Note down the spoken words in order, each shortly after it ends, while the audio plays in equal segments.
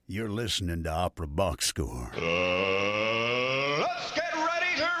You're listening to Opera Box Score. Let's get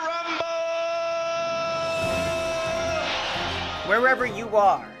ready to rumble! Wherever you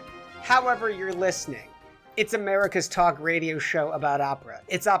are, however you're listening, it's America's talk radio show about opera.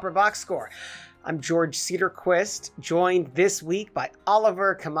 It's Opera Box Score. I'm George Cedarquist, joined this week by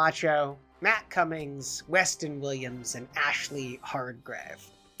Oliver Camacho, Matt Cummings, Weston Williams, and Ashley Hardgrave.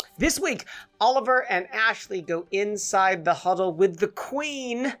 This week, Oliver and Ashley go inside the huddle with the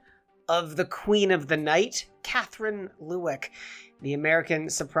queen of the night, Catherine Lewick. The American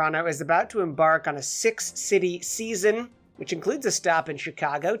soprano is about to embark on a 6-city season, which includes a stop in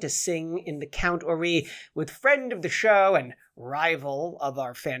Chicago to sing in the Count Ory with friend of the show and rival of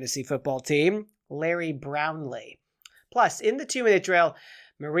our fantasy football team, Larry Brownlee. Plus, in the 2-minute drill,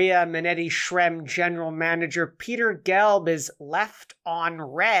 Maria Minetti Shrem general manager Peter Gelb is left on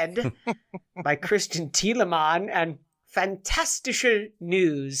red by Christian Thielemann, and fantastische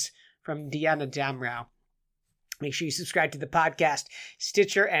news from Deanna Damrow. Make sure you subscribe to the podcast,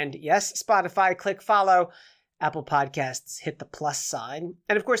 Stitcher, and yes, Spotify. Click follow. Apple Podcasts, hit the plus sign.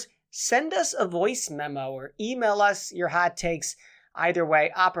 And of course, send us a voice memo or email us your hot takes. Either way,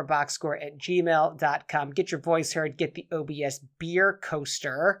 operaboxscore@gmail.com. Get your voice heard. Get the OBS beer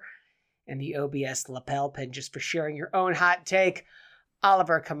coaster and the OBS lapel pin just for sharing your own hot take.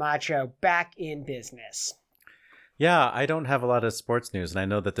 Oliver Camacho, back in business. Yeah, I don't have a lot of sports news, and I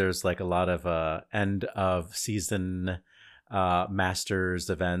know that there's like a lot of end of season Masters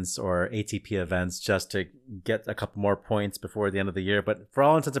events or ATP events just to get a couple more points before the end of the year. But for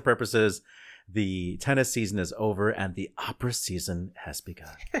all intents and purposes, the tennis season is over and the opera season has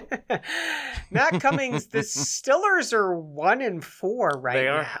begun. Matt Cummings, the Stillers are 1-4 right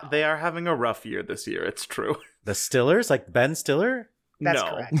now. They are having a rough year this year. It's true. The Stillers, like Ben Stiller? That's no.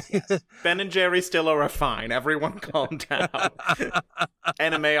 correct. Yes. Ben and Jerry Stiller are fine. Everyone calm down.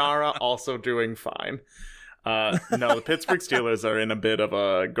 Anna Mayara also doing fine. No, the Pittsburgh Steelers are in a bit of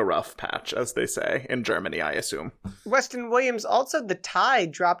a gruff patch, as they say, in Germany, I assume. Weston Williams, also the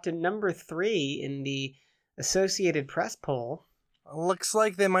Tide dropped to number 3 in the Associated Press poll. Looks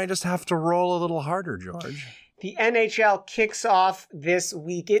like they might just have to roll a little harder, George. The NHL kicks off this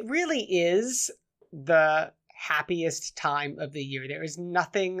week. It really is the happiest time of the year. There is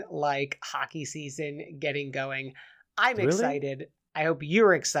nothing like hockey season getting going. I'm Really? excited. I hope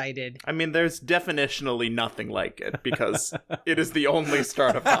you're excited. I mean, there's definitionally nothing like it, because it is the only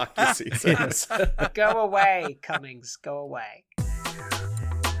start of hockey season. Yes. Go away, Cummings. Go away.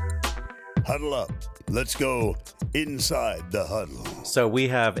 Huddle up. Let's go inside the huddle. So we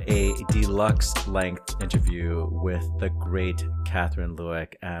have a deluxe length interview with the great Catherine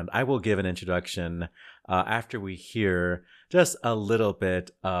Lewick, and I will give an introduction after we hear just a little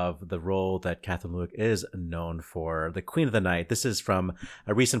bit of the role that Catherine Lewick is known for, the Queen of the Night. This is from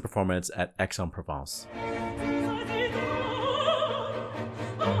a recent performance at Aix-en-Provence.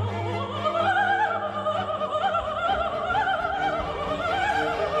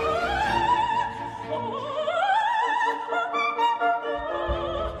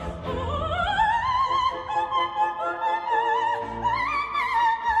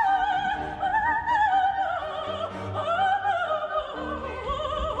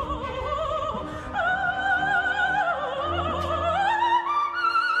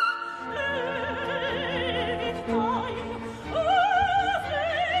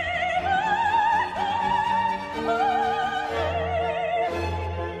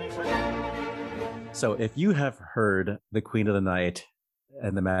 So if you have heard the Queen of the Night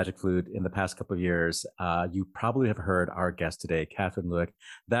and the Magic Flute in the past couple of years, you probably have heard our guest today, Catherine Lewick.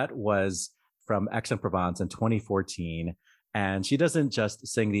 That was from Aix-en-Provence in 2014. And she doesn't just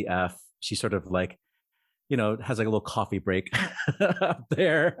sing the F. She sort of like, you know, has like a little coffee break up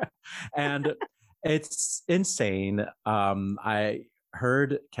there. And it's insane. I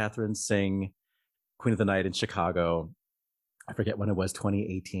heard Catherine sing Queen of the Night in Chicago. I forget when it was,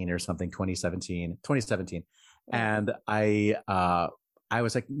 2018 or something, 2017. And I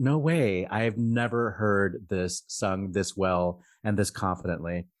was like, no way. I've never heard this sung this well and this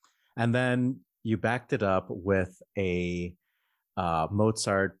confidently. And then you backed it up with a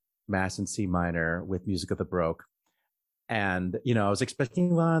Mozart Mass in C minor with Music of the Baroque. And, you know, I was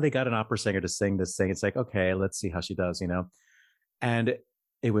expecting, well, they got an opera singer to sing this thing. It's like, okay, let's see how she does, you know. And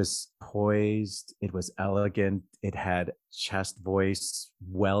it was poised. It was elegant. It had chest voice,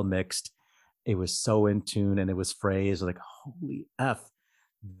 well mixed. It was so in tune, and it was phrased. Like, holy F,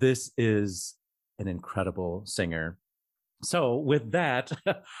 this is an incredible singer. So with that,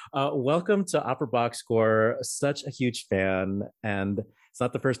 welcome to Opera Box Score. Such a huge fan. And it's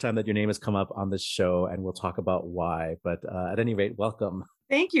not the first time that your name has come up on this show, and we'll talk about why. But at any rate, welcome.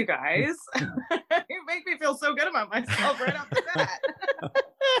 Thank you guys. You make me feel so good about myself right off the bat.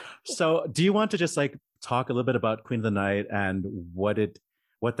 So do you want to just like talk a little bit about Queen of the Night and what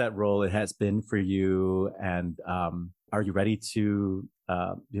that role it has been for you? And are you ready to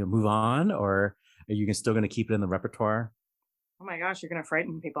move on, or are you still going to keep it in the repertoire? Oh my gosh, you're going to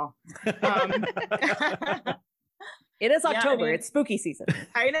frighten people. It is Yeah, October. It's spooky season.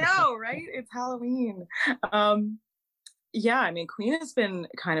 I know, right? It's Halloween. Yeah, I mean, Queen has been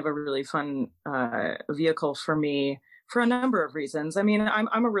kind of a really fun vehicle for me for a number of reasons. I mean,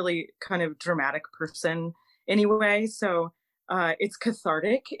 I'm a really kind of dramatic person anyway, so it's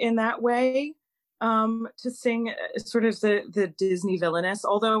cathartic in that way to sing sort of the Disney villainess.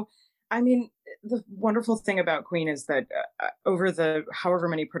 Although, I mean, the wonderful thing about Queen is that over the however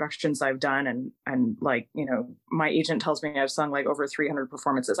many productions I've done, and like, you know, my agent tells me I've sung like over 300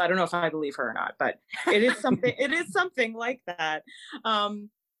 performances. I don't know if I believe her or not, but it is something. It is something like that. And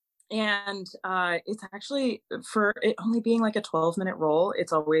it's actually, for it only being like a 12-minute role,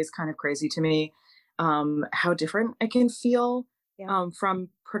 it's always kind of crazy to me how different it can feel from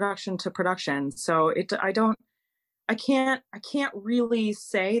production to production. So I can't really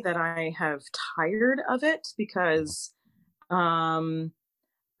say that I have tired of it, because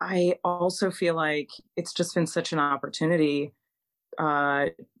I also feel like it's just been such an opportunity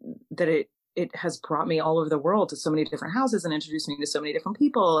that it has brought me all over the world to so many different houses and introduced me to so many different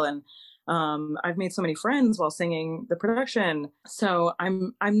people. And I've made so many friends while singing the production. So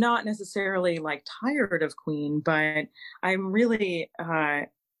I'm not necessarily like tired of Queen, but I'm really,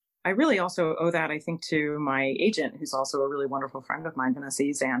 I really also owe that, I think, to my agent, who's also a really wonderful friend of mine, Vanessa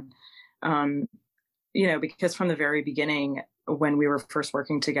Izan. You know, because from the very beginning, when we were first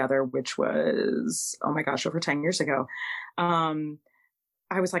working together, which was, oh my gosh, over 10 years ago,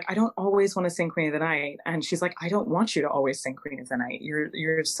 I was like, I don't always want to sing Queen of the Night. And she's like, I don't want you to always sing Queen of the Night.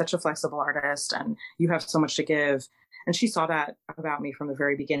 You're such a flexible artist and you have so much to give. And she saw that about me from the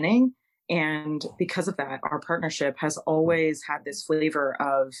very beginning. And because of that, our partnership has always had this flavor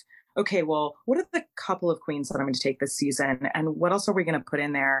of, okay, well, what are the couple of Queens that I'm going to take this season? And what else are we going to put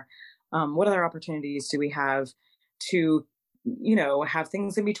in there? What other opportunities do we have to, you know, have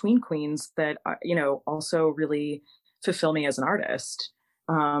things in between Queens that, you know, also really fulfill me as an artist?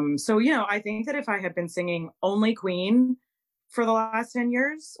 So, you know, I think that if I had been singing only Queen for the last 10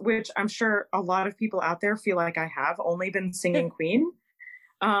 years, which I'm sure a lot of people out there feel like I have only been singing Queen,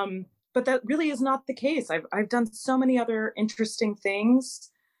 but that really is not the case. I've done so many other interesting things.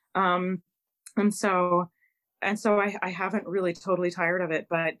 And so I haven't really totally tired of it,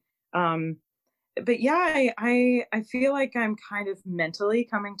 but yeah, I feel like I'm kind of mentally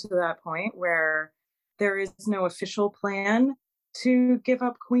coming to that point where there is no official plan to give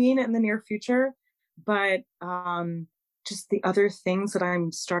up Queen in the near future, but just the other things that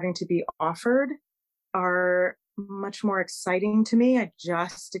I'm starting to be offered are much more exciting to me. I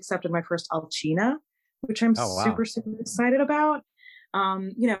just accepted my first Alcina, which I'm super excited about.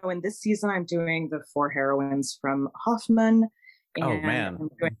 You know, in this season, I'm doing the 4 heroines from Hoffman. And I'm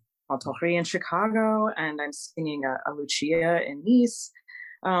doing Montaukre in Chicago, and I'm singing a Lucia in Nice.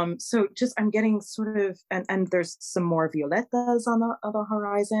 So just I'm getting sort of, and there's some more Violettas on the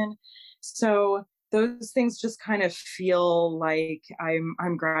horizon. So those things just kind of feel like I'm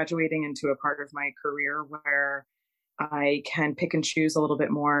graduating into a part of my career where I can pick and choose a little bit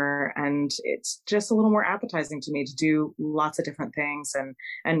more, and it's just a little more appetizing to me to do lots of different things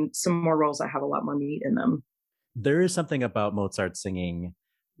and some more roles that have a lot more meat in them. There is something about Mozart singing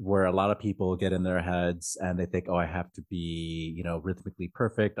where a lot of people get in their heads and they think, oh, I have to be, you know, rhythmically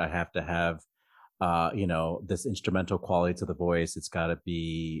perfect. I have to have, you know, this instrumental quality to the voice. It's got to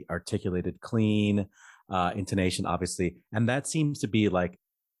be articulated, clean, intonation, obviously. And that seems to be like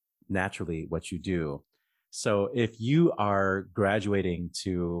naturally what you do. So if you are graduating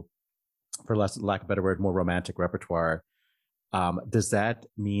to, for lack of a better word, more romantic repertoire, does that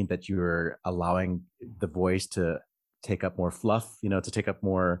mean that you're allowing the voice to take up more fluff, you know, to take up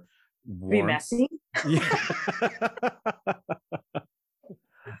more warmth? Be messy? Yeah.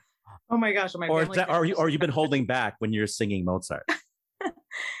 Oh my gosh. Or you've been holding back when you're singing Mozart?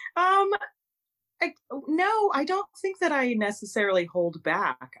 No, I don't think that I necessarily hold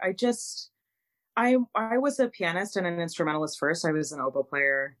back. I was a pianist and an instrumentalist first. I was an oboe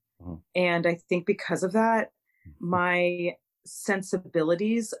player. Mm-hmm. And I think because of that, my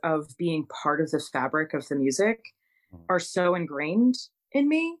sensibilities of being part of the fabric of the music are so ingrained in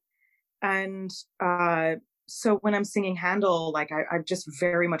me. And so when I'm singing Handel, like I'm just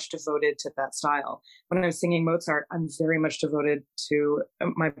very much devoted to that style. When I'm singing Mozart, I'm very much devoted to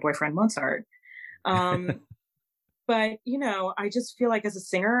my boyfriend Mozart. But But, you know, I just feel like as a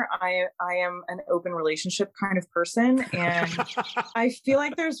singer, I am an open relationship kind of person. And I feel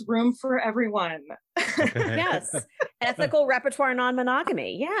like there's room for everyone. Yes. Ethical repertoire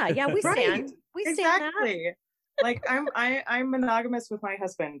non-monogamy. Yeah, we Right. stand. We stand that. Exactly. Like I'm monogamous with my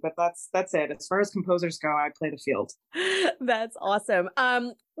husband, but that's it. As far as composers go, I play the field. That's awesome. One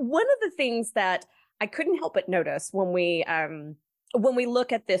of the things that I couldn't help but notice when we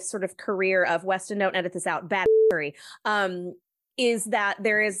look at this sort of career of Weston, don't edit this out, bad story, is that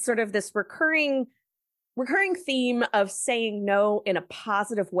there is sort of this recurring theme of saying no in a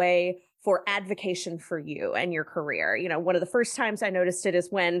positive way for advocation for you and your career. You know, one of the first times I noticed it is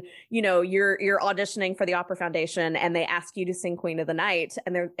when, you know, you're auditioning for the Opera Foundation and they ask you to sing Queen of the Night,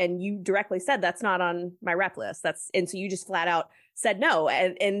 and you directly said that's not on my rep list. And so you just flat out said no.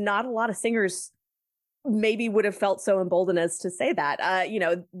 And not a lot of singers maybe would have felt so emboldened as to say that. You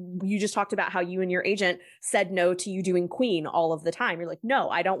know, you just talked about how you and your agent said no to you doing Queen all of the time. You're like, no,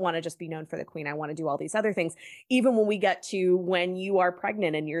 I don't want to just be known for the Queen. I want to do all these other things. Even when we get to when you are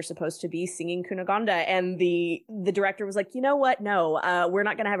pregnant and you're supposed to be singing Cunegonda, and the director was like, you know what? No, we're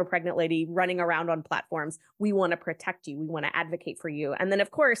not going to have a pregnant lady running around on platforms. We want to protect you. We want to advocate for you. And then, of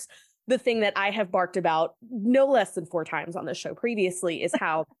course, the thing that I have barked about no less than 4 times on this show previously is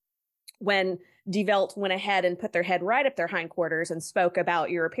how when Die Welt went ahead and put their head right up their hindquarters and spoke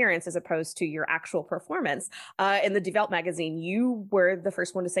about your appearance as opposed to your actual performance in the Die Welt magazine, you were the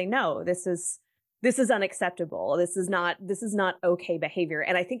first one to say, no, this is unacceptable. This is not okay behavior.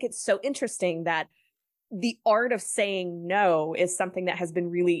 And I think it's so interesting that the art of saying no is something that has been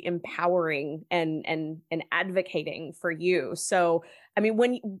really empowering and advocating for you. So, I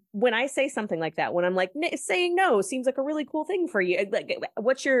mean, when I say something like that, when I'm like, saying no seems like a really cool thing for you. Like,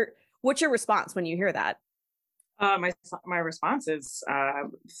 what's your response when you hear that? My response is,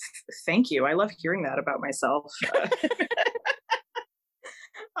 thank you. I love hearing that about myself.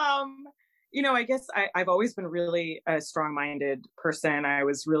 You know, I guess I've always been really a strong-minded person. I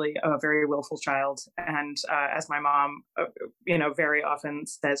was really a very willful child. And as my mom, you know, very often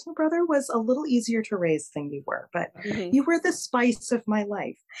says, your brother was a little easier to raise than you were, but you were the spice of my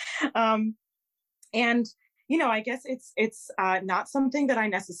life. And, you know, I guess it's not something that I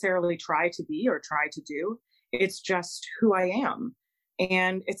necessarily try to be or try to do. It's just who I am.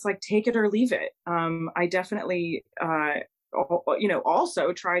 And it's like, take it or leave it. I definitely, you know,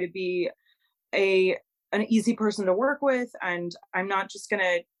 also try to be an easy person to work with. And I'm not just going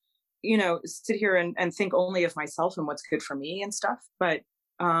to, you know, sit here and think only of myself and what's good for me and stuff. But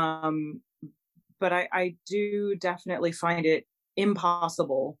I do definitely find it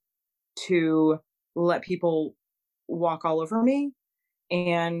impossible to let people walk all over me.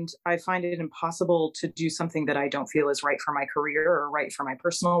 And I find it impossible to do something that I don't feel is right for my career or right for my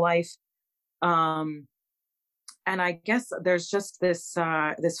personal life. And I guess there's just this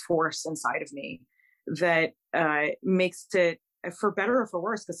force inside of me that makes it, for better or for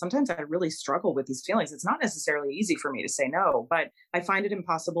worse, because sometimes I really struggle with these feelings. It's not necessarily easy for me to say no, but I find it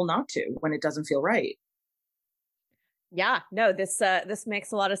impossible not to when it doesn't feel right. Yeah, no, this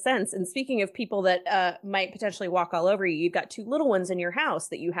makes a lot of sense. And speaking of people that might potentially walk all over you, you've got 2 little ones in your house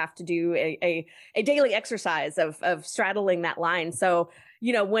that you have to do a daily exercise of straddling that line. So,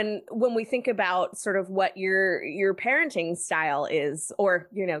 you know, when we think about sort of what your parenting style is, or,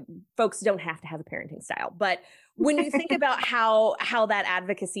 you know, folks don't have to have a parenting style, but when you think about how that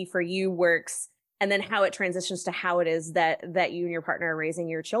advocacy for you works, and then how it transitions to how it is that you and your partner are raising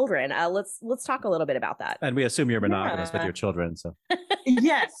your children. Let's talk a little bit about that. And we assume you're monogamous with your children, so.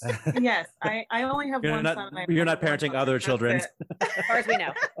 Yes. I only have one son. You're not parenting other children. As far as we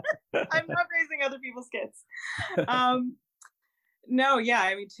know. I'm not raising other people's kids. No, yeah,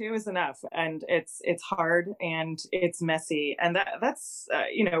 I mean, 2 is enough, and it's hard and it's messy, and that's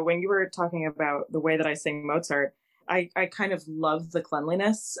you know, when you were talking about the way that I sing Mozart, I kind of love the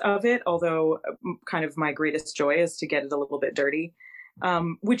cleanliness of it, although kind of my greatest joy is to get it a little bit dirty,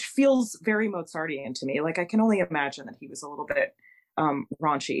 which feels very Mozartian to me. Like, I can only imagine that he was a little bit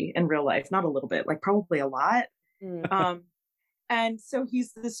raunchy in real life, not a little bit, like probably a lot. And so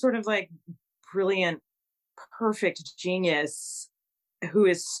he's this sort of like brilliant, perfect genius who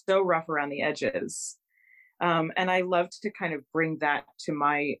is so rough around the edges. And I love to kind of bring that to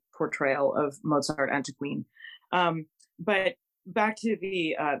my portrayal of Mozart and to Queen. But back to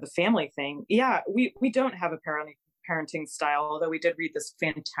the family thing. Yeah, we don't have a parenting style, although we did read this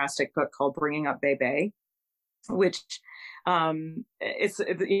fantastic book called Bringing Up Bebe, which it's,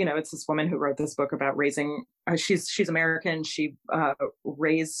 you know, it's this woman who wrote this book about raising, she's American. She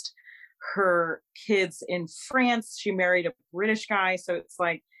raised her kids in France. She married a British guy. So it's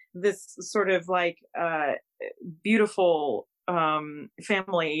like this sort of like beautiful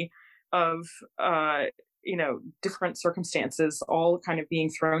family of different circumstances all kind of being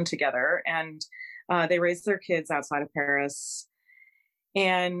thrown together, and they raised their kids outside of Paris.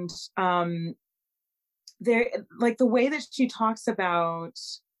 And they're like, the way that she talks about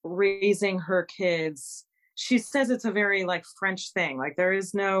raising her kids, she says it's a very like French thing, like there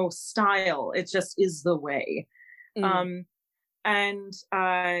is no style, it just is the way. And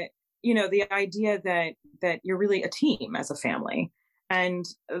the idea that you're really a team as a family. And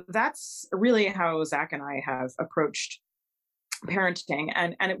that's really how Zach and I have approached parenting.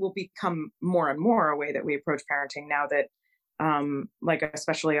 And it will become more and more a way that we approach parenting now that,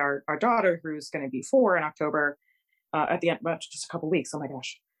 especially our daughter, who's going to be 4 in October, at the end, well, just a couple of weeks. Oh my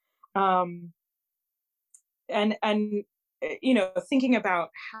gosh. Thinking about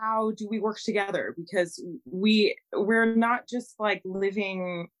how do we work together, because we're not just like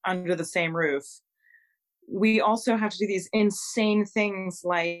living under the same roof. We also have to do these insane things,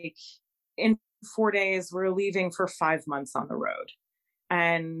 like in 4 days we're leaving for 5 months on the road,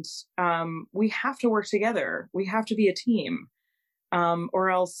 and we have to work together. We have to be a team, or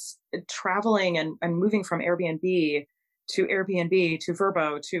else traveling and moving from Airbnb to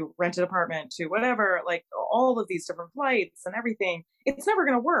Vrbo to rented apartment to whatever, like all of these different flights and everything, it's never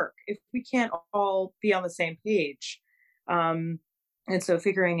going to work if we can't all be on the same page. And so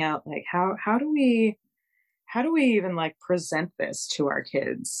figuring out like how do we even like present this to our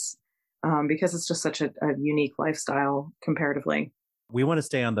kids, because it's just such a unique lifestyle comparatively. We want to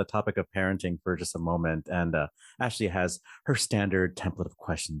stay on the topic of parenting for just a moment. And Ashley has her standard template of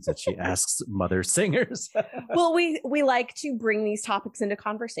questions that she asks mother singers. Well, we like to bring these topics into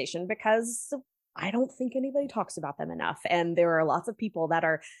conversation because I don't think anybody talks about them enough. And there are lots of people that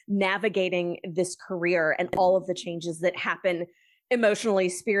are navigating this career and all of the changes that happen emotionally,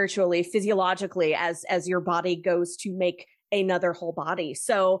 spiritually, physiologically, as your body goes to make another whole body.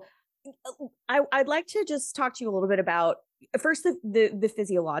 So I'd like to just talk to you a little bit about first the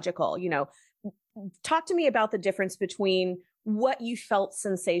physiological. Talk to me about the difference between what you felt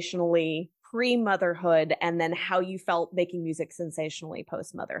sensationally pre-motherhood and then how you felt making music sensationally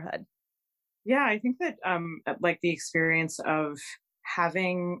post-motherhood. Yeah, I think that like the experience of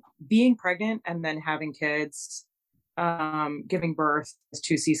being pregnant and then having kids, giving birth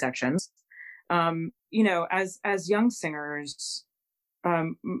to C-sections, as young singers,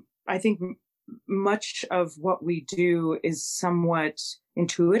 I think much of what we do is somewhat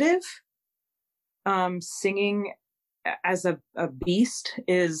intuitive. Singing as a beast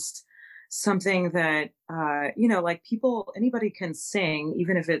is something that, anybody can sing,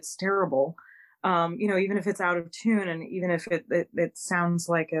 even if it's terrible, even if it's out of tune, and even if it sounds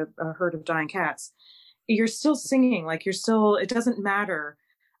like a herd of dying cats, you're still singing. Like it doesn't matter.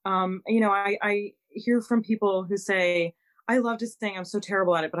 I hear from people who say, I love to sing. I'm so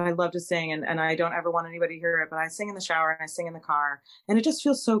terrible at it, but I love to sing, and I don't ever want anybody to hear it, but I sing in the shower and I sing in the car, and it just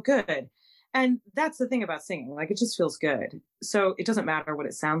feels so good. And that's the thing about singing. Like, it just feels good. So it doesn't matter what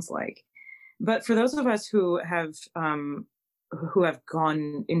it sounds like. But for those of us who have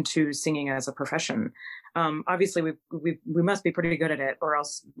gone into singing as a profession, obviously we must be pretty good at it, or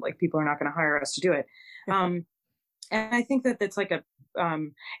else like people are not going to hire us to do it. And I think that it's like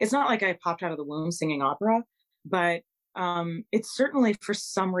it's not like I popped out of the womb singing opera, but it's certainly for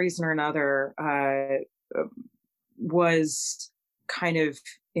some reason or another was kind of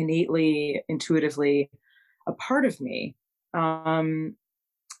innately, intuitively a part of me. And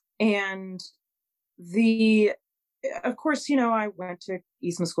of course, I went to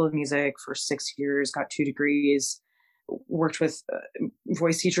Eastman School of Music for 6 years, got 2 degrees, worked with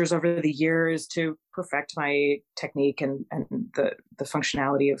voice teachers over the years to perfect my technique and the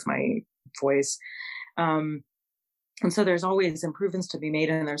functionality of my voice. And so there's always improvements to be made,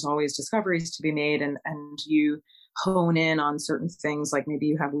 and there's always discoveries to be made, and you hone in on certain things, like maybe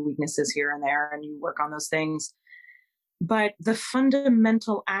you have weaknesses here and there and you work on those things. But the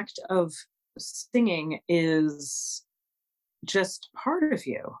fundamental act of singing is just part of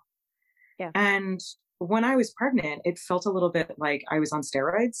you. Yeah. And when I was pregnant, it felt a little bit like I was on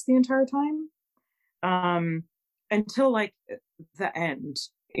steroids the entire time, until like the end,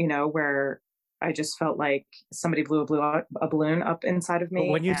 where I just felt like somebody blew a balloon up inside of me.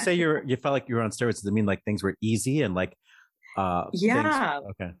 But when you say you felt like you were on steroids, does it mean like things were easy and like yeah,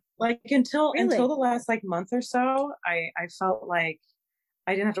 okay, like until Really? the last like month or so, I felt like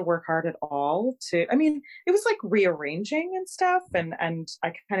I didn't have to work hard at all it was like rearranging and stuff, and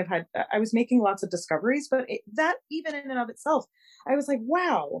I kind of I was making lots of discoveries, but that even in and of itself, I was like,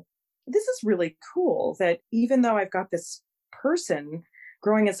 wow, this is really cool that even though I've got this person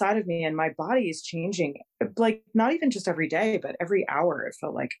growing inside of me, and my body is changing, like not even just every day, but every hour. It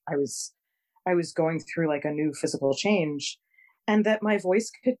felt like I was going through like a new physical change, and that my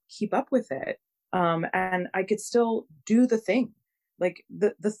voice could keep up with it. And I could still do the thing, like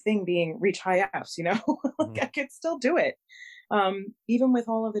the thing being reach high Fs, you know, like I could still do it, even with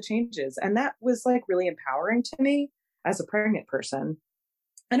all of the changes. And that was like really empowering to me as a pregnant person.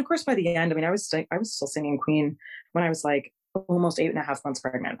 And of course, by the end, I mean, I was still singing Queen when I was like almost 8.5 months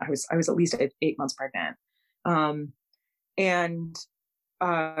pregnant. I was at least 8 months pregnant. And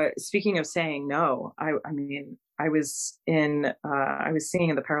speaking of saying no, I mean, I was singing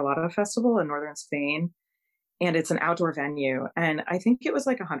in the Paralada Festival in northern Spain, and it's an outdoor venue. And I think it was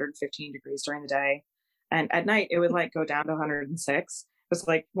like 115 degrees during the day. And at night it would like go down to 106. It was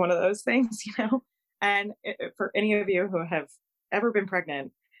like one of those things, you know? And for any of you who have ever been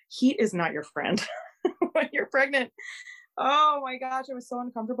pregnant, heat is not your friend. When you're pregnant, oh my gosh, it was so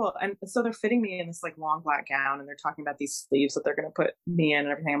uncomfortable. And so they're fitting me in this like long black gown, and they're talking about these sleeves that they're going to put me in and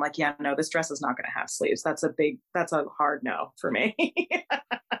everything. I'm like, yeah, no, this dress is not going to have sleeves. That's a hard no for me.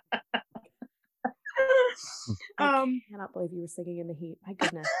 I cannot believe you were singing in the heat. My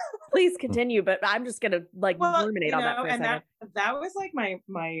goodness. Please continue, but I'm just going to like ruminate on that for a second. That was like my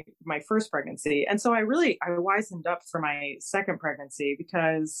first pregnancy. And so I wisened up for my second pregnancy,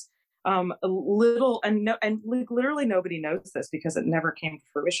 because literally nobody knows this because it never came to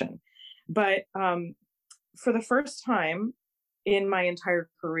fruition. But for the first time in my entire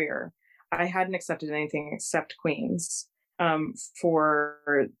career, I hadn't accepted anything except Queens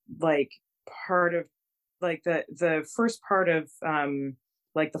for like part of like the first part of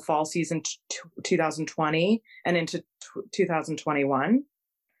like the fall season 2020 and into 2021.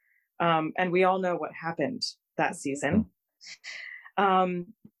 And we all know what happened that season.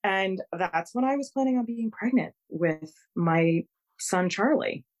 And that's when I was planning on being pregnant with my son,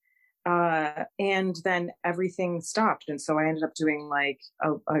 Charlie. And then everything stopped. And so I ended up doing like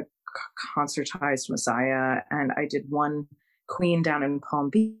a concertized Messiah, and I did one Queen down in Palm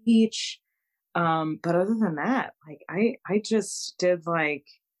Beach. But other than that, like I just did like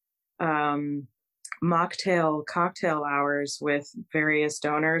mocktail cocktail hours with various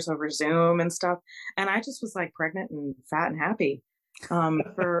donors over Zoom and stuff. And I just was like pregnant and fat and happy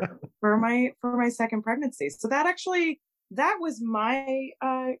for my second pregnancy. So that was my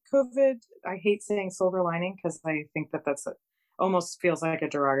COVID. I hate saying silver lining, because I think that's almost feels like a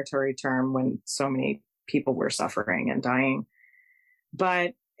derogatory term when so many people were suffering and dying.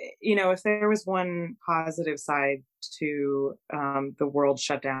 But you know, if there was one positive side to the world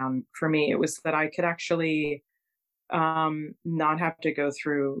shutdown for me, it was that I could actually not have to go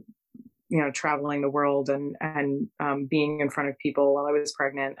through, you know, traveling the world and being in front of people while I was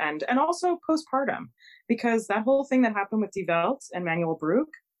pregnant, and also postpartum, because that whole thing that happened with Die Welt and Manuel Bruch,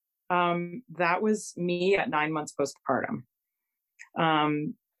 that was me at 9 months postpartum.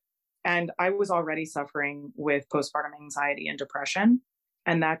 And I was already suffering with postpartum anxiety and depression.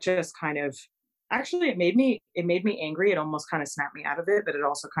 And that just kind of, actually, it made me angry. It almost kind of snapped me out of it, but it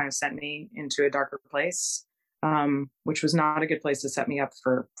also kind of sent me into a darker place, which was not a good place to set me up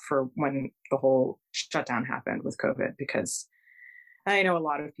for when the whole shutdown happened with COVID, because I know a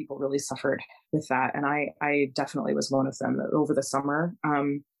lot of people really suffered with that. And I definitely was one of them over the summer.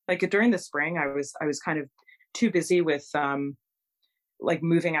 Like during the spring, I was kind of too busy with, like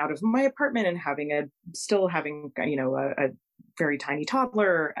moving out of my apartment and still having, you know, a very tiny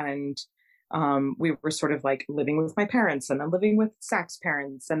toddler, and we were sort of like living with my parents, and then living with Zach's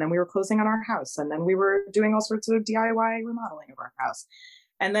parents, and then we were closing on our house, and then we were doing all sorts of DIY remodeling of our house.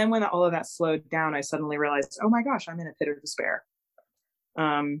 And then when all of that slowed down, I suddenly realized, oh my gosh, I'm in a pit of despair.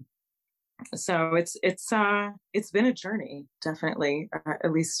 So it's been a journey, definitely,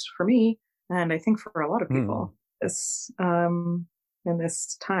 at least for me, and I think for a lot of people in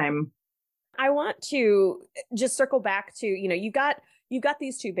this time. I want to just circle back to, you know, you've got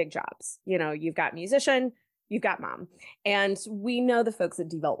these two big jobs. You know, you've got musician, you've got mom. And we know the folks at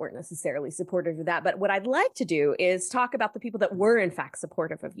Die Welt weren't necessarily supportive of that. But what I'd like to do is talk about the people that were in fact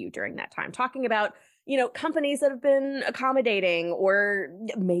supportive of you during that time, talking about, you know, companies that have been accommodating, or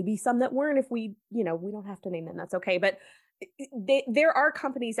maybe some that weren't. If we don't have to name them, that's okay. But there are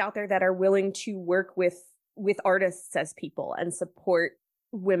companies out there that are willing to work with artists as people and support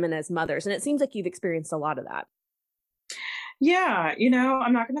women as mothers. And it seems like you've experienced a lot of that. Yeah, you know,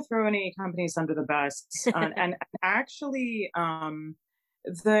 I'm not going to throw any companies under the bus. And actually, I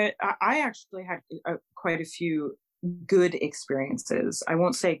actually had quite a few good experiences. I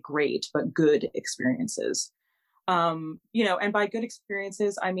won't say great, but good experiences. You know, and by good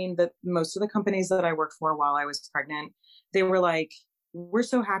experiences, I mean that most of the companies that I worked for while I was pregnant, they were like, we're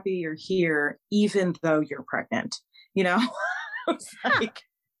so happy you're here, even though you're pregnant, you know? It's like,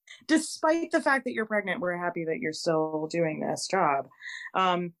 despite the fact that you're pregnant, we're happy that you're still doing this job.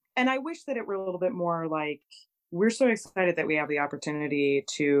 And I wish that it were a little bit more like, we're so excited that we have the opportunity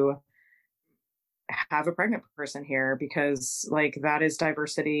to have a pregnant person here, because like that is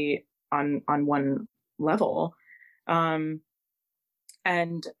diversity on one level. And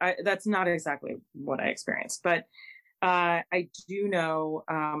that's not exactly what I experienced, but I do know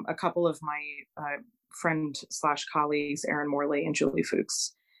a couple of my friend / colleagues, Erin Morley and Julie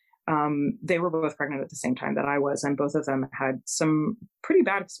Fuchs. They were both pregnant at the same time that I was, and both of them had some pretty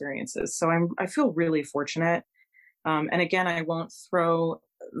bad experiences. So I feel really fortunate. And again, I won't throw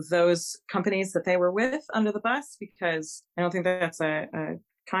those companies that they were with under the bus, because I don't think that's a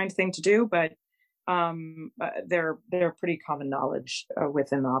kind thing to do, but they're pretty common knowledge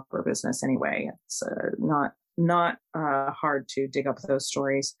within the opera business anyway. It's not hard to dig up those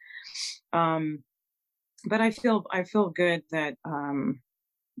stories. But I feel good that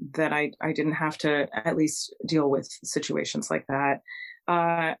that I didn't have to at least deal with situations like that.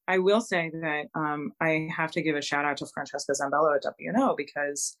 I will say that I have to give a shout out to Francesca Zambello at WNO,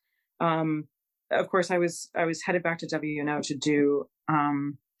 because of course I was headed back to WNO to do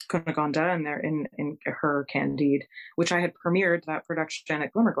Cunegonda and in her Candide, which I had premiered that production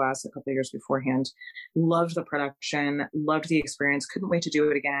at Glimmerglass a couple of years beforehand. Loved the production, loved the experience, couldn't wait to do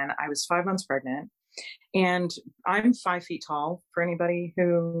it again. I was 5 months pregnant, and I'm 5 feet tall. For anybody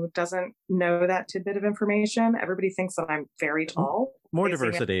who doesn't know that tidbit of information, everybody thinks that I'm very tall. More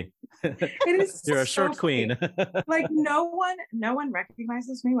diversity. It is. You're a so short queen. Like no one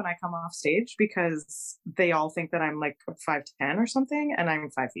recognizes me when I come off stage, because they all think that I'm like 5'10" or something, and I'm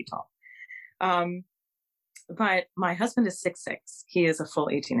 5 feet tall. But my husband is 6'6". He is a full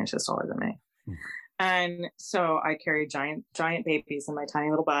 18 inches taller than me. And so I carry giant babies in my tiny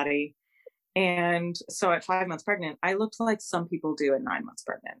little body. And so at 5 months pregnant, I looked like some people do at 9 months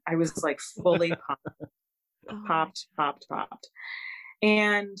pregnant. I was like fully popped.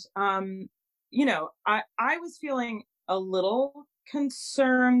 And, you know, I was feeling a little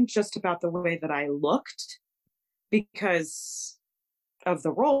concerned just about the way that I looked, because of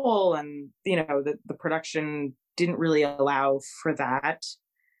the role, and, you know, the production didn't really allow for that.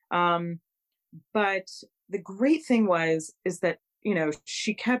 But the great thing is that, you know,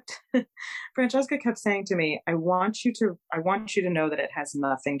 Francesca kept saying to me, I want you to know that it has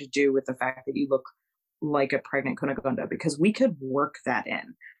nothing to do with the fact that you look like a pregnant Cunegonda, because we could work that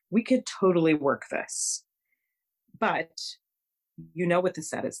in. We could totally work this. But you know what the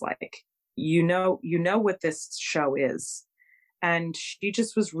set is like. You know what this show is. And she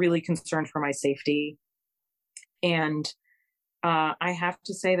just was really concerned for my safety. And I have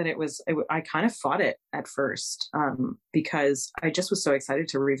to say that I kind of fought it at first, because I just was so excited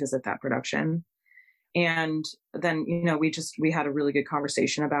to revisit that production. And then, you know, we had a really good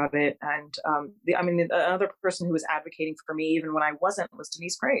conversation about it. And the other person who was advocating for me, even when I wasn't, was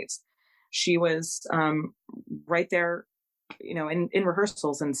Denise Graves. She was right there, you know, in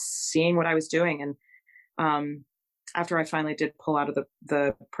rehearsals and seeing what I was doing. And after I finally did pull out of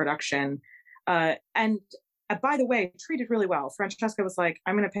the production, and by the way, treated really well. Francesca was like,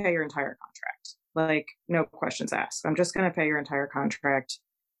 I'm going to pay your entire contract. Like, no questions asked. I'm just going to pay your entire contract.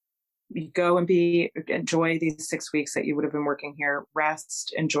 You go and enjoy these 6 weeks that you would have been working here,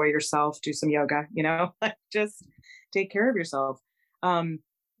 rest, enjoy yourself, do some yoga, you know, like just take care of yourself. And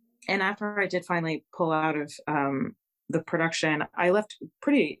after I did finally pull out of the production, I left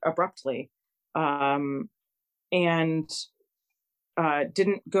pretty abruptly, and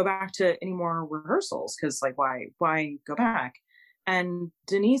didn't go back to any more rehearsals, because like, why go back? And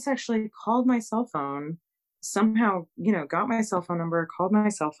Denise actually called my cell phone, somehow, you know, got my cell phone number, called my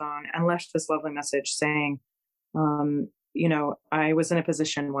cell phone, and left this lovely message saying, you know, I was in a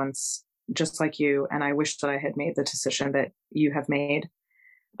position once just like you, and I wish that I had made the decision that you have made.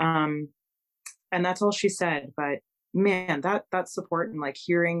 And that's all she said. But man, that support and like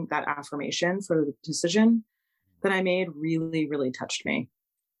hearing that affirmation for the decision that I made really, really touched me.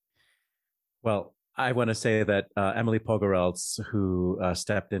 Well, I want to say that Emily Pogorelts, who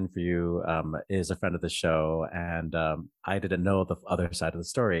stepped in for you, is a friend of the show, and I didn't know the other side of the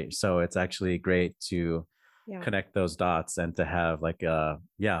story. So it's actually great to connect those dots and to have like, the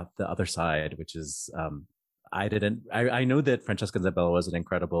other side, which is, I know that Francesca Zambello was an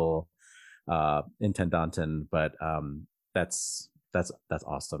incredible intendantin, but that's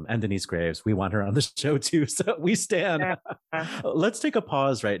awesome. And Denise Graves, we want her on the show too. So we stand. Yeah. Let's take a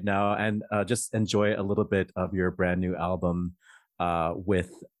pause right now and just enjoy a little bit of your brand new album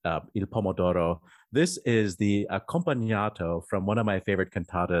with Il Pomodoro. This is the accompagnato from one of my favorite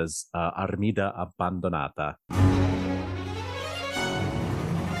cantatas, Armida Abbandonata.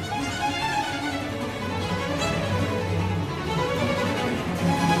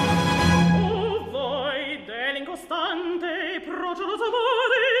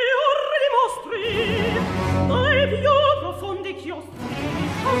 dai più profondi chiostri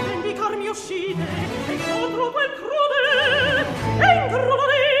a vendicarmi uscite e contro quel crudele entro la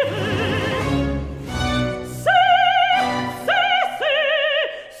rete se a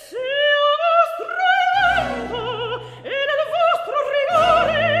vostro aiuto e nel vostro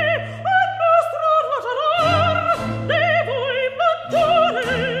rigore al nostro ragionar devo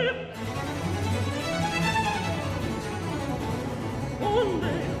immaginare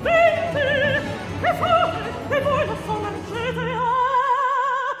onde vente e fate e voi lo sommergete no.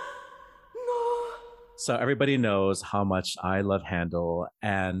 So everybody knows how much I love Handel,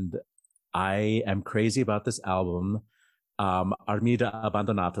 and I am crazy about this album. Armida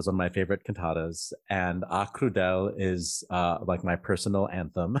Abbandonata is one of my favorite cantatas, and A Crudel is like my personal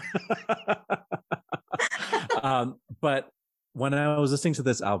anthem. But when I was listening to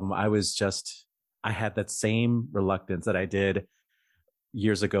this album, I had that same reluctance that I did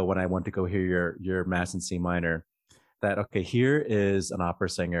years ago when I went to go hear your Mass in C minor, that, okay, here is an opera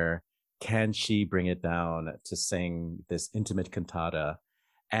singer. Can she bring it down to sing this intimate cantata?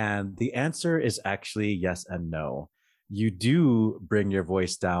 And the answer is actually yes and no. You do bring your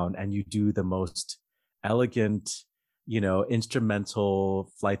voice down and you do the most elegant, instrumental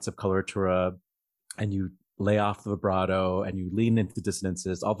flights of coloratura, and you lay off the vibrato and you lean into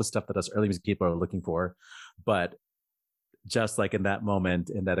dissonances, all the stuff that us early music people are looking for. But just like in that moment,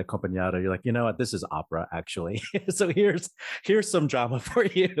 in that accompagnato, you're like, you know what, this is opera actually. So here's some drama for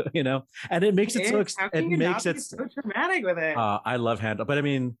you, and it makes it so dramatic with it. I love Handel, but I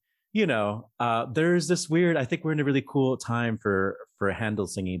mean, there's this weird, I think we're in a really cool time for Handel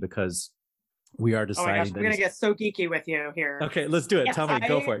singing, because we are deciding. Oh my gosh, I'm gonna get so geeky with you here. Okay, let's do it. Yes, Tell me,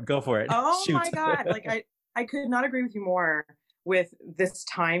 go for it. Oh Shoot. My God, like I could not agree with you more with this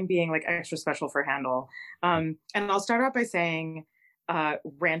time being like extra special for Handel. And I'll start out by saying,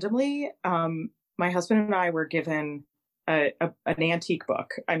 randomly, my husband and I were given an antique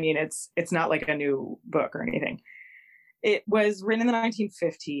book. I mean, it's not like a new book or anything. It was written in the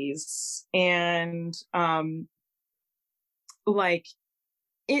 1950s, and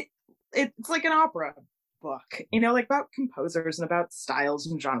it's like an opera book, like about composers and about styles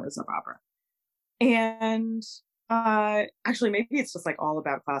and genres of opera. And actually, maybe it's just like all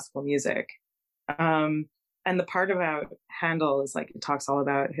about classical music. And the part about Handel is like, it talks all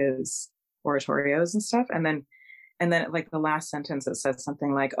about his oratorios and stuff. And then like the last sentence, it says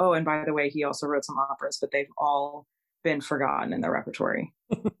something like, oh, and by the way, he also wrote some operas, but they've all been forgotten in the repertoire.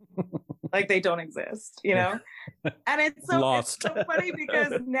 Like they don't exist, And it's so, it's so funny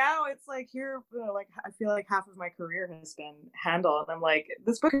because now it's like here, like I feel like half of my career has been Handel, and I'm like,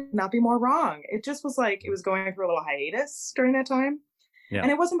 this book could not be more wrong. It just was like, it was going through a little hiatus during that time,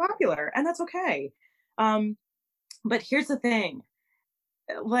 and it wasn't popular, and that's okay. But here's the thing,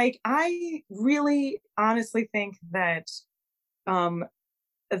 like I really honestly think that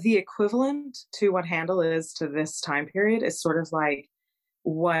the equivalent to what Handel is to this time period is sort of like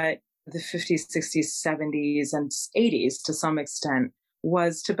what the 50s, 60s, 70s, and 80s to some extent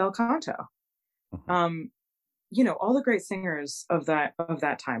was to bel canto. Mm-hmm. All the great singers of that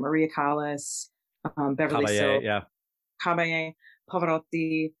time, Maria Callas, Beverly Silk, Caballé,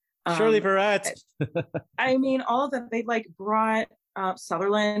 Pavarotti, Shirley Verrett. I mean, all of them, they like brought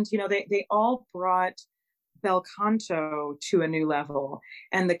Sutherland, they all brought bel canto to a new level.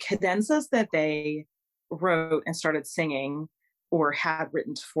 And the cadenzas that they wrote and started singing or had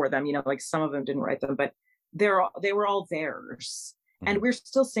written for them, like some of them didn't write them, but they were all theirs, and we're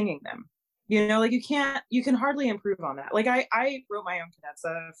still singing them. Like you can hardly improve on that. Like I wrote my own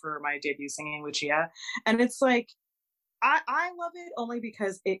cadenza for my debut singing Lucia, and it's like I love it only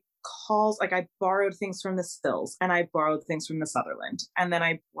because it calls, like I borrowed things from the Stills and I borrowed things from the Sutherland, and then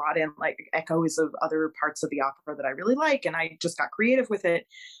I brought in like echoes of other parts of the opera that I really like, and I just got creative with it.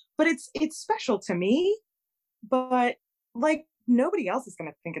 But it's special to me, but like nobody else is going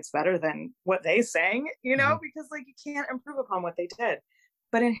to think it's better than what they sang, because like you can't improve upon what they did.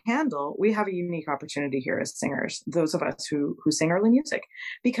 But in Handel, we have a unique opportunity here as singers, those of us who sing early music,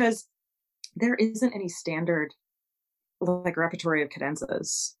 because there isn't any standard like repertory of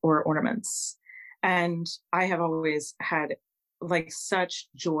cadenzas or ornaments. And I have always had like such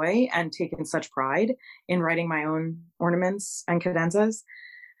joy and taken such pride in writing my own ornaments and cadenzas.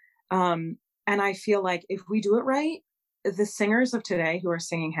 And I feel like if we do it right, the singers of today who are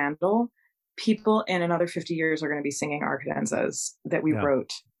singing Handel, people in another 50 years are going to be singing our cadenzas that we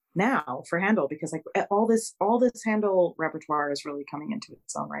wrote now for Handel, because like all this Handel repertoire is really coming into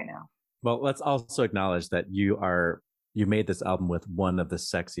its own right now. Well, let's also acknowledge that you made this album with one of the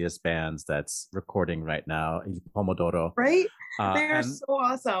sexiest bands that's recording right now, Il Pomodoro. Right? They're so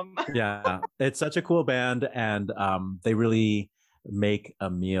awesome. Yeah, it's such a cool band, and they really make a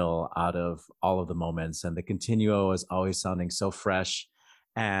meal out of all of the moments. And the continuo is always sounding so fresh,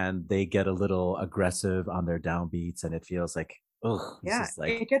 and they get a little aggressive on their downbeats, and it feels like, oh, yeah,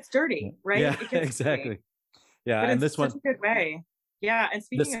 like, it gets dirty, right? Yeah, it gets exactly. dirty. Yeah, but and in this such one, a good way. Yeah, and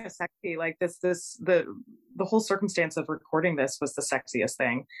speaking of sexy, like the whole circumstance of recording this was the sexiest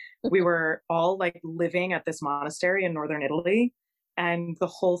thing. We were all like living at this monastery in northern Italy, and the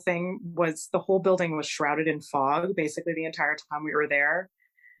whole building was shrouded in fog basically the entire time we were there.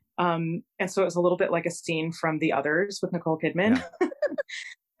 And so it was a little bit like a scene from The Others with Nicole Kidman. Yeah.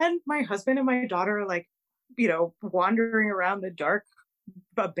 And my husband and my daughter are like, you know, wandering around the dark,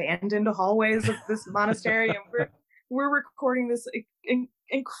 abandoned hallways of this monastery, and we're recording this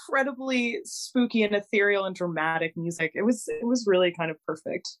incredibly spooky and ethereal and dramatic music. It was really kind of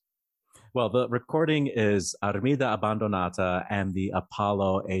perfect. Well, the recording is Armida Abbandonata and the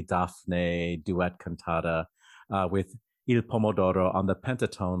Apollo e Daphne duet cantata with Il Pomodoro on the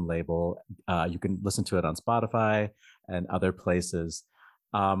Pentatone label. You can listen to it on Spotify and other places.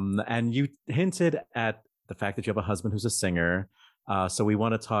 And you hinted at the fact that you have a husband who's a singer. So we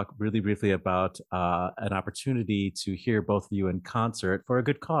want to talk really briefly about an opportunity to hear both of you in concert for a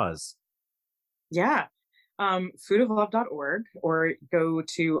good cause. Yeah. foodoflove.org, or go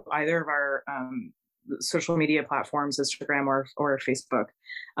to either of our social media platforms, Instagram or Facebook.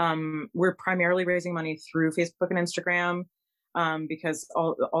 We're primarily raising money through Facebook and Instagram because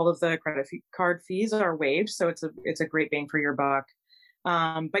all of the credit card fees are waived. So it's a great bang for your buck.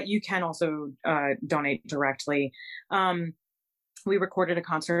 But you can also donate directly. We recorded a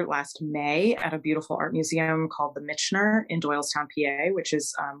concert last May at a beautiful art museum called the Michener in Doylestown, PA, which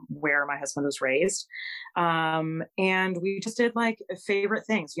is where my husband was raised. And we just did like favorite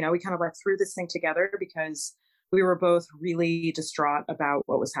things. You know, we kind of like threw this thing together because we were both really distraught about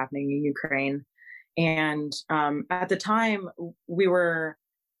what was happening in Ukraine. And at the time, we were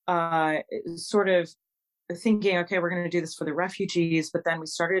sort of thinking, okay, we're going to do this for the refugees. But then we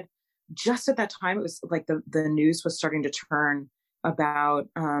started, just at that time, it was like the news was starting to turn about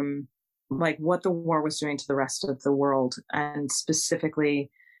like what the war was doing to the rest of the world, and specifically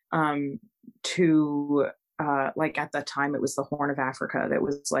to like at that time it was the Horn of Africa that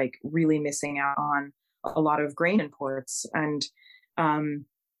was like really missing out on a lot of grain imports. And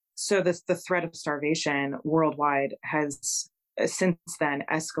so the threat of starvation worldwide has since then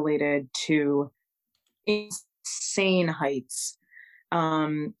escalated to insane heights.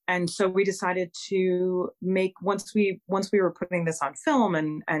 And so we decided to make, once we were putting this on film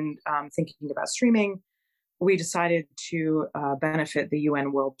and thinking about streaming, we decided to benefit the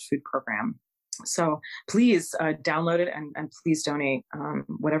UN World Food Program. So please download it and please donate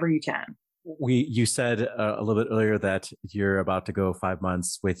whatever you can. You said a little bit earlier that you're about to go 5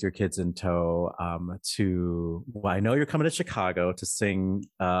 months with your kids in tow well, I know you're coming to Chicago to sing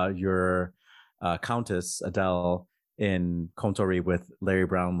your Countess Adele in Contori with Larry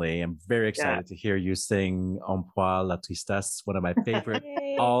Brownlee. I'm very excited to hear you sing Emploi la Tristesse, one of my favorite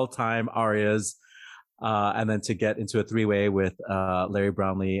all-time arias. And then to get into a three-way with Larry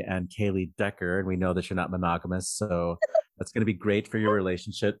Brownlee and Kaylee Decker. And we know that you're not monogamous, so that's going to be great for your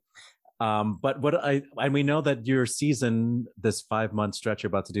relationship. But and we know that your season, this 5-month stretch you're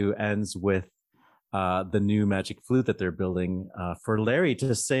about to do, ends with the new magic flute that they're building for Larry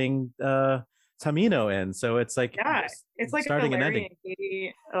to sing Tamino in. So it's like, it's like starting a and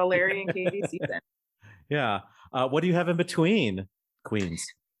Larry and Katie season. Yeah. What do you have in between, Queens?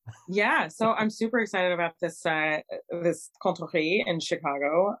 Yeah, so I'm super excited about this Contori in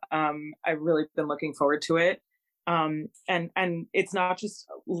Chicago. I've really been looking forward to it. And it's not just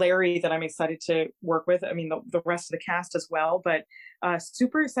Larry that I'm excited to work with. I mean, the rest of the cast as well, but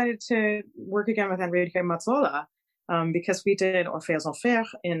super excited to work again with Enrique Mazzola. Because we did Orpheus Enfer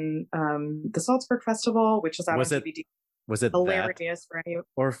in the Salzburg Festival, which is out on DVD. Was it hilarious for any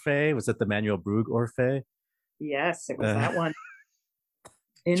Orphe? Was it the Manuel Brugge Orphe? Yes, it was that one.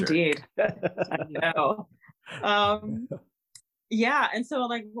 Indeed. I know. Yeah, and so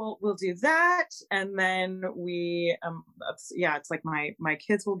like we'll do that, and then we it's like my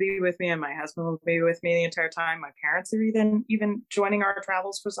kids will be with me and my husband will be with me the entire time. My parents are even joining our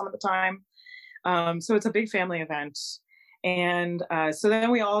travels for some of the time. So it's a big family event. And so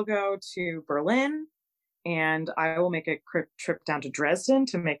then we all go to Berlin and I will make a trip down to Dresden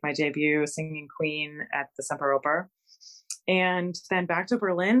to make my debut singing Queen at the Semperoper, and then back to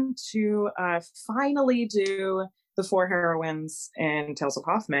Berlin to finally do the Four Heroines in Tales of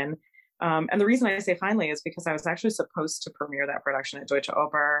Hoffmann. And the reason I say finally is because I was actually supposed to premiere that production at Deutsche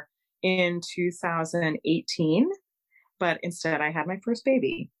Oper in 2018, but instead I had my first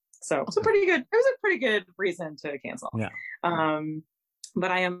baby. So it was a pretty good reason to cancel. Yeah. But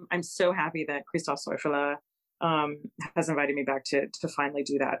I'm so happy that Christoph Seuffele has invited me back to finally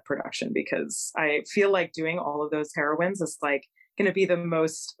do that production, because I feel like doing all of those heroines is like going to be the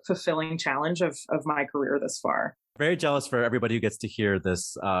most fulfilling challenge of my career this far. Very jealous for everybody who gets to hear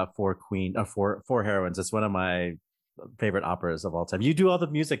this Four Heroines. It's one of my favorite operas of all time. You do all the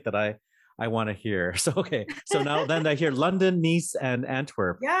music that I want to hear. So okay. So now then I hear London, Nice, and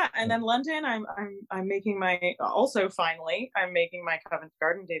Antwerp. Yeah, and then London, I'm making my I'm making my Covent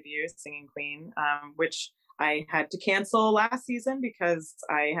Garden debut singing Queen, which I had to cancel last season because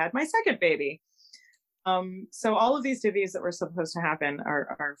I had my second baby. So all of these debuts that were supposed to happen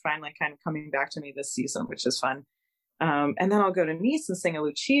are finally kind of coming back to me this season, which is fun. And then I'll go to Nice and sing a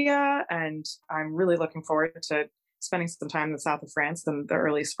Lucia, and I'm really looking forward to spending some time in the south of France in the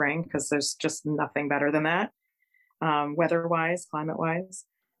early spring, because there's just nothing better than that, weather-wise, climate-wise.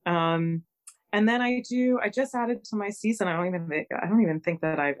 And then I just added to my season. I don't even think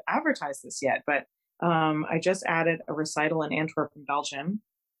that I've advertised this yet, but I just added a recital in Antwerp, Belgium,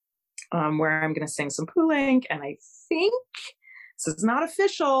 where I'm going to sing some Poulenc, and I think this is not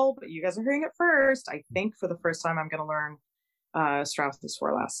official, but you guys are hearing it first. I think for the first time I'm going to learn Strauss's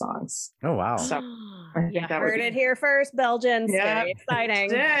Four Last Songs. Oh wow! So you heard it here first, Belgians. Yeah, very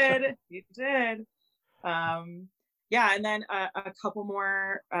exciting. You did. Yeah, and then a couple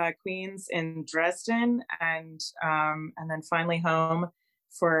more queens in Dresden, and then finally home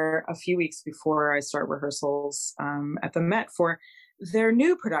for a few weeks before I start rehearsals at the Met for their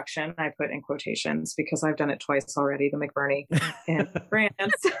new production. I put in quotations because I've done it twice already, the McBurney in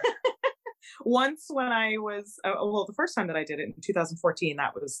France. Once when I was, the first time that I did it in 2014,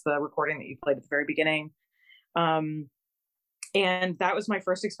 that was the recording that you played at the very beginning. And that was my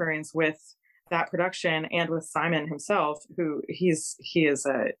first experience with that production and with Simon himself, who he is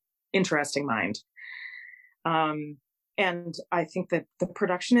a interesting mind. And I think that the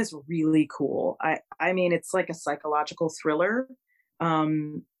production is really cool. I mean, it's like a psychological thriller.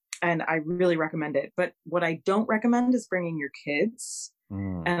 And I really recommend it. But what I don't recommend is bringing your kids.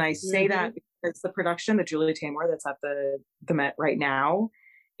 And I say that because the production, the Julie Taymor that's at the Met right now,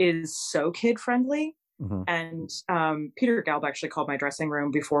 is so kid friendly. And Peter Galb actually called my dressing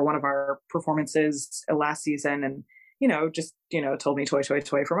room before one of our performances last season, and just told me toy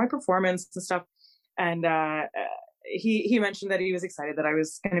for my performance and stuff. And he mentioned that he was excited that I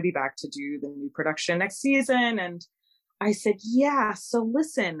was going to be back to do the new production next season. And I said, yeah, so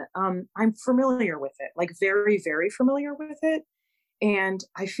listen, I'm familiar with it, like very, very familiar with it. And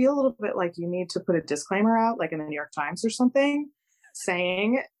I feel a little bit like you need to put a disclaimer out, like in the New York Times or something,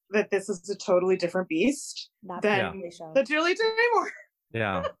 saying that this is a totally different beast than the Julie Taymor.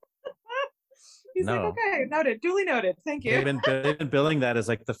 Yeah. He's like, okay, noted, duly noted. Thank you. They've been billing that as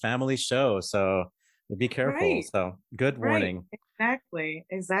like the family show, so be careful. Right. So good warning. Right.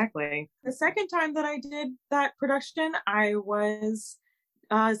 Exactly. The second time that I did that production, I was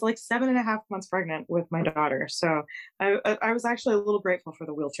like 7.5 months pregnant with my daughter. So I was actually a little grateful for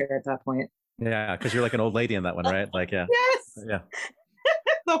the wheelchair at that point. Yeah, because you're like an old lady in that one, right? Like, yeah. Yes. Yeah.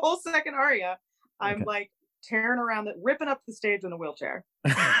 The whole second aria, I'm like tearing around, ripping up the stage in a wheelchair.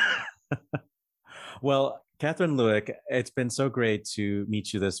 Well, Catherine Lueck, it's been so great to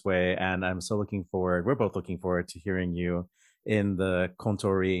meet you this way, and I'm so we're both looking forward to hearing you in the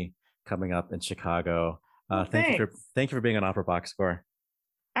Kontori coming up in Chicago. Thank you for being on Opera Box Score.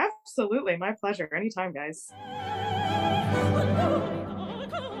 Absolutely, my pleasure. Anytime, guys.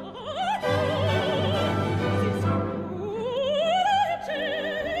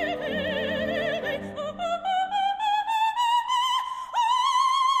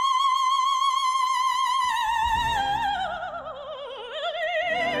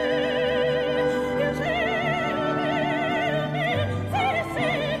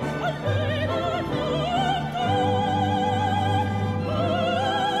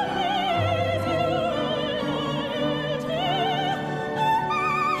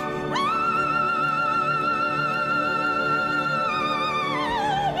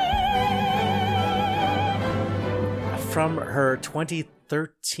 From her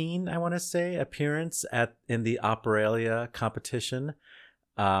 2013, I want to say, appearance in the Operalia competition,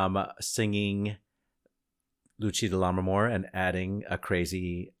 singing Lucia di Lammermoor and adding a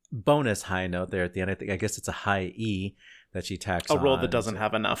crazy bonus high note there at the end. I guess it's a high E that she tacks A on. role that doesn't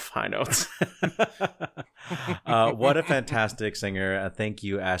have enough high notes. What a fantastic singer. Thank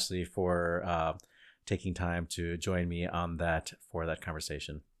you, Ashley, for taking time to join me on that for that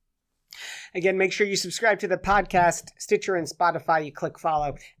conversation. Again, make sure you subscribe to the podcast, Stitcher and Spotify. You click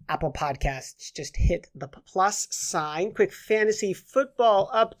follow. Apple Podcasts, just hit the plus sign. Quick fantasy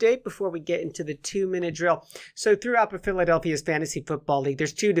football update before we get into the 2-minute drill. So through Opera Philadelphia's Fantasy Football League,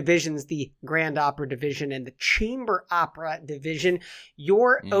 there's 2 divisions, the Grand Opera Division and the Chamber Opera Division.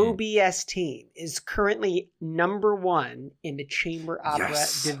 Your OBS team is currently number 1 in the Chamber Opera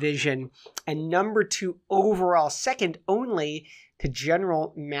Division and number 2 overall, second only to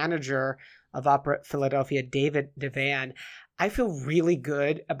General Manager of Opera Philadelphia, David Devan. I feel really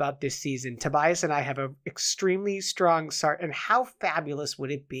good about this season. Tobias and I have an extremely strong start. And how fabulous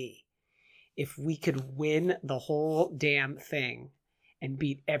would it be if we could win the whole damn thing and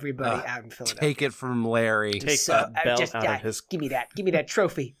beat everybody out in Philadelphia? Take it from Larry. Take that belt out of his... Give me that. Give me that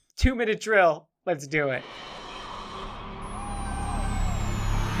trophy. 2-minute drill. Let's do it.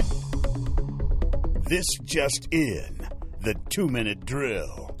 This just in. The 2-minute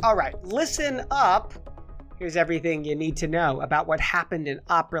drill. All right, listen up. Here's everything you need to know about what happened in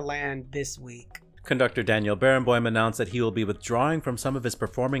Operaland this week. Conductor Daniel Barenboim announced that he will be withdrawing from some of his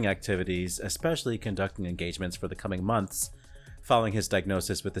performing activities, especially conducting engagements for the coming months, following his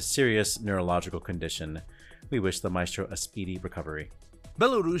diagnosis with a serious neurological condition. We wish the maestro a speedy recovery.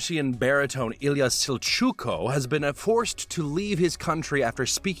 Belarusian baritone Ilya Silchuko has been forced to leave his country after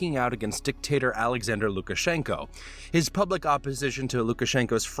speaking out against dictator Alexander Lukashenko. His public opposition to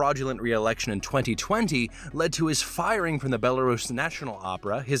Lukashenko's fraudulent re-election in 2020 led to his firing from the Belarus National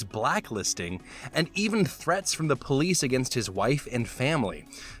Opera, his blacklisting, and even threats from the police against his wife and family.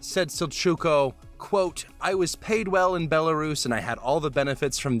 Said Silchuko, quote, "I was paid well in Belarus and I had all the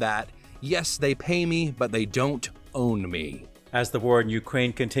benefits from that. Yes, they pay me, but they don't own me." As the war in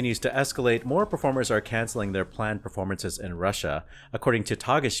Ukraine continues to escalate, more performers are canceling their planned performances in Russia. According to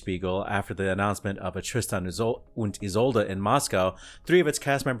Tagesspiegel, after the announcement of a Tristan und Isolde in Moscow, 3 of its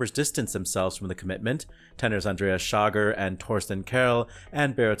cast members distanced themselves from the commitment: tenors Andreas Schager and Torsten Kerl,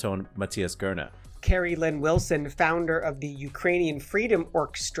 and baritone Matthias Goerne. Carrie Lynn Wilson, founder of the Ukrainian Freedom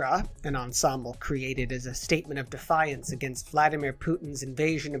Orchestra, an ensemble created as a statement of defiance against Vladimir Putin's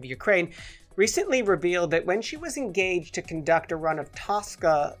invasion of Ukraine, recently revealed that when she was engaged to conduct a run of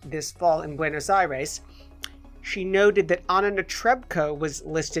Tosca this fall in Buenos Aires, she noted that Anna Netrebko was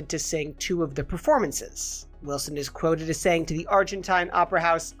listed to sing 2 of the performances. Wilson is quoted as saying to the Argentine Opera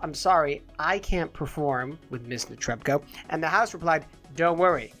House, "I'm sorry, I can't perform with Miss Netrebko," and the house replied, "Don't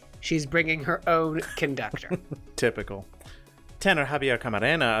worry, she's bringing her own conductor." Typical. Tenor Javier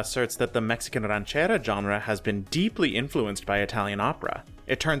Camarena asserts that the Mexican ranchera genre has been deeply influenced by Italian opera.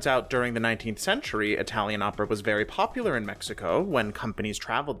 It turns out during the 19th century, Italian opera was very popular in Mexico when companies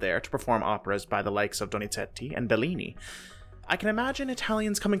traveled there to perform operas by the likes of Donizetti and Bellini. I can imagine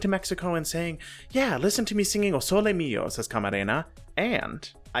Italians coming to Mexico and saying, "Yeah, listen to me singing O Sole Mio," says Camarena. And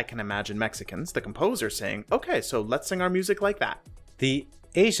I can imagine Mexicans, the composer, saying, "Okay, so let's sing our music like that." The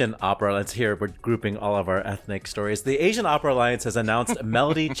Asian Opera Alliance, here we're grouping all of our ethnic stories. The Asian Opera Alliance has announced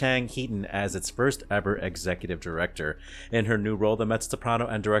Melody Chang Heaton as its first ever executive director. In her new role, the mezzo-soprano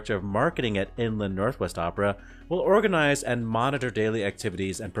and director of marketing at Inland Northwest Opera will organize and monitor daily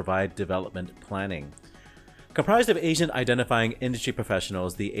activities and provide development planning. Comprised of Asian-identifying industry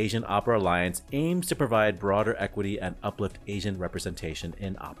professionals, the Asian Opera Alliance aims to provide broader equity and uplift Asian representation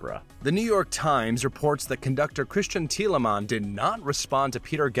in opera. The New York Times reports that conductor Christian Thielemann did not respond to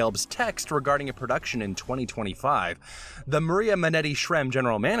Peter Gelb's text regarding a production in 2025. The Maria Manetti Shrem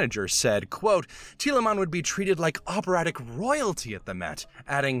general manager said, quote, "Thielemann would be treated like operatic royalty at the Met,"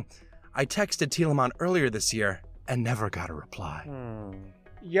 adding, "I texted Thielemann earlier this year and never got a reply."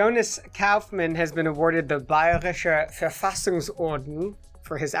 Jonas Kaufmann has been awarded the Bayerischer Verfassungsorden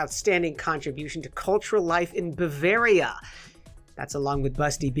for his outstanding contribution to cultural life in Bavaria. That's along with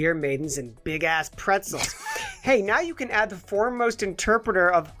busty beer maidens and big-ass pretzels. Hey, now you can add the foremost interpreter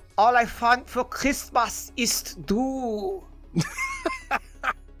of All I Want for Christmas ist du.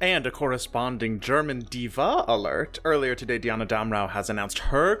 And a corresponding German diva alert. Earlier today, Diana Damrau has announced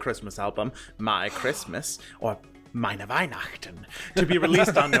her Christmas album, My Christmas, or Meine Weihnachten, to be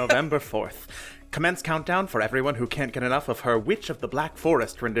released on November 4th. Commence countdown for everyone who can't get enough of her Witch of the Black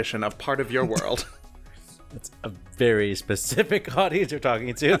Forest rendition of Part of Your World. That's a very specific audience you're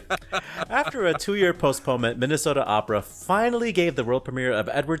talking to. After a 2-year postponement, Minnesota Opera finally gave the world premiere of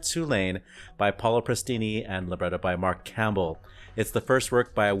Edward Sulaine by Paolo Prestini and libretto by Mark Campbell. It's the first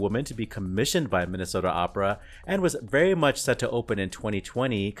work by a woman to be commissioned by Minnesota Opera and was very much set to open in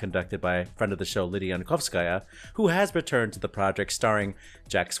 2020, conducted by friend of the show Lydia Yankovskaya, who has returned to the project starring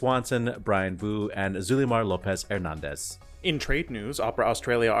Jack Swanson, Brian Vu, and Zulimar Lopez Hernandez. In trade news, Opera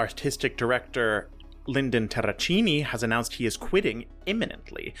Australia artistic director Lyndon Terracini has announced he is quitting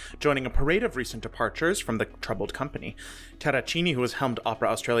imminently, joining a parade of recent departures from the troubled company. Terracini, who has helmed Opera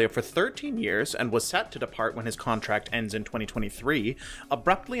Australia for 13 years and was set to depart when his contract ends in 2023,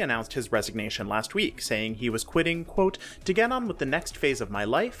 abruptly announced his resignation last week, saying he was quitting, quote, to get on with the next phase of my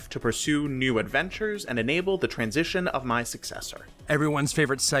life, to pursue new adventures, and enable the transition of my successor. Everyone's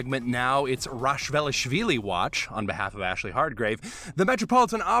favorite segment now, it's Rashvelishvili Watch. On behalf of Ashley Hardgrave, the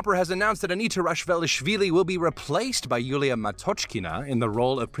Metropolitan Opera has announced that Anita Rashvelishvili will be replaced by Yulia Matochkina in the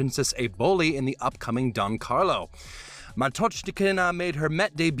role of Princess Eboli in the upcoming Don Carlo. Matochkina made her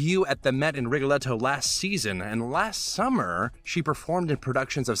Met debut at the Met in Rigoletto last season, and last summer she performed in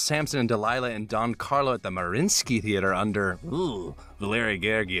productions of Samson and Delilah and Don Carlo at the Mariinsky Theater under Valery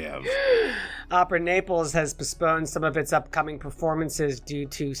Gergiev. Opera Naples has postponed some of its upcoming performances due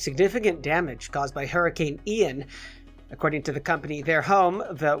to significant damage caused by Hurricane Ian. According to the company, their home,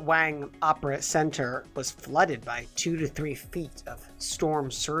 the Wang Opera Center, was flooded by 2 to 3 feet of storm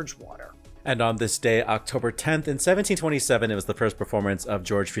surge water. And on this day, October 10th, in 1727, it was the first performance of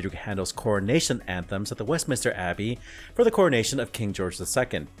George Friedrich Handel's coronation anthems at the Westminster Abbey for the coronation of King George II.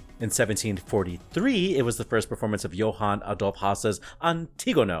 In 1743, it was the first performance of Johann Adolf Hasse's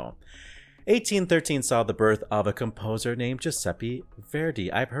Antigono. 1813 saw the birth of a composer named Giuseppe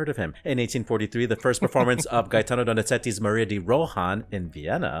Verdi. I've heard of him. In 1843, the first performance of Gaetano Donizetti's Maria di Rohan in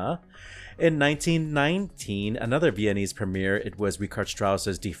Vienna. In 1919, another Viennese premiere, it was Richard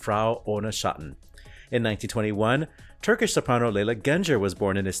Strauss's Die Frau ohne Schatten. In 1921, Turkish soprano Leyla Gencer was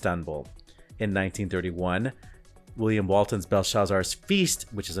born in Istanbul. In 1931, William Walton's Belshazzar's Feast,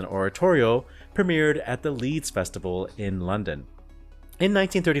 which is an oratorio, premiered at the Leeds Festival in London. In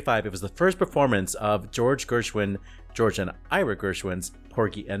 1935, it was the first performance of George and Ira Gershwin's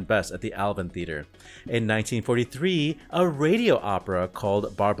Porgy and Bess at the Alvin Theatre. In 1943, a radio opera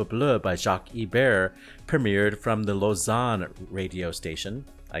called Barbe Bleue by Jacques Ibert premiered from the Lausanne radio station.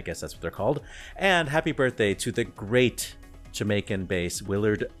 I guess that's what they're called. And happy birthday to the great Jamaican bass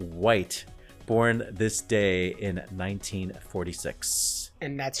Willard White, born this day in 1946.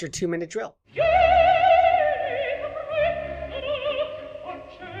 And that's your 2-minute drill.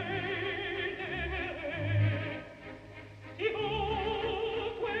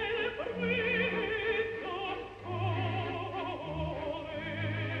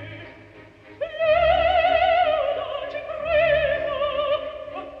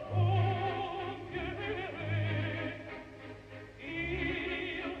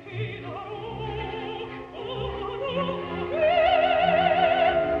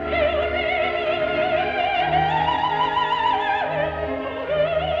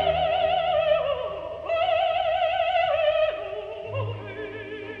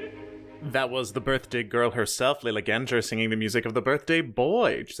 That was the birthday girl herself, Leyla Gencer, singing the music of the birthday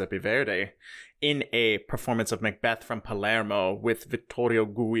boy, Giuseppe Verdi, in a performance of Macbeth from Palermo with Vittorio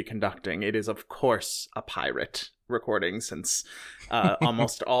Gui conducting. It is, of course, a pirate recording, since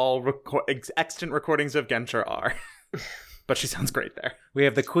almost all extant recordings of Gencer are. But she sounds great there. We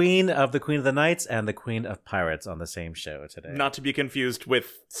have the Queen of the Knights and the Queen of Pirates on the same show today. Not to be confused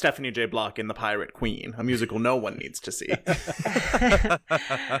with Stephanie J. Block in The Pirate Queen, a musical no one needs to see.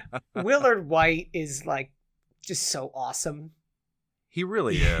 Willard White is just so awesome. He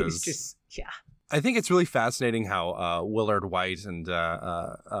really is. He's just, yeah. I think it's really fascinating how Willard White and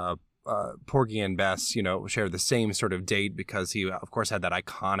Porgy and Bess, share the same sort of date, because he, of course, had that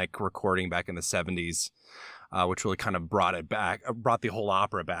iconic recording back in the 70s. Which really kind of brought the whole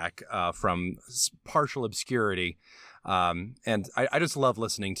opera back from partial obscurity. And I just love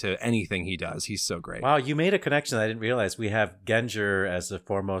listening to anything he does. He's so great. Wow, you made a connection I didn't realize. We have Gencer as the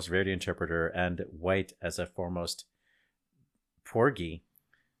foremost Verdi interpreter and White as a foremost Porgy.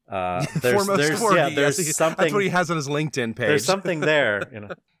 There's something. That's what he has on his LinkedIn page. There's something there.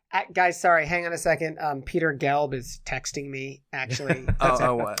 Guys, sorry, hang on a second. Peter Gelb is texting me, actually.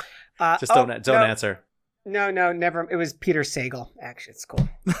 What? Just don't answer. No, never. It was Peter Sagal. Actually, it's cool.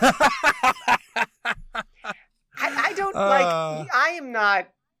 I don't I am not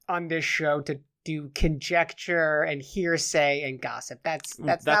on this show to do conjecture and hearsay and gossip. That's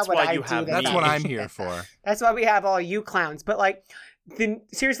not what I do. That's what I'm here for. That's why we have all you clowns. But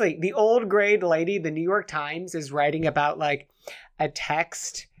seriously, the old grade lady, the New York Times, is writing about a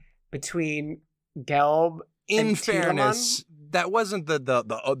text between Gelb. In fairness, that wasn't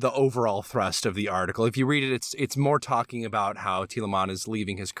the overall thrust of the article. If you read it, it's more talking about how Tielemans is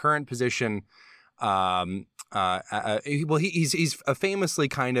leaving his current position. He's famously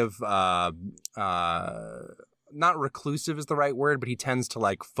kind of not reclusive is the right word, but he tends to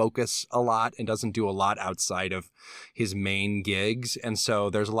like focus a lot and doesn't do a lot outside of his main gigs. And so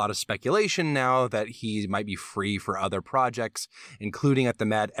there's a lot of speculation now that he might be free for other projects, including at the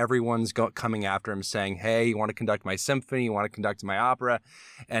Met. Everyone's coming after him saying, hey, you want to conduct my symphony? You want to conduct my opera?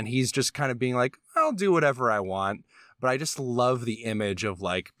 And he's just kind of being like, I'll do whatever I want. But I just love the image of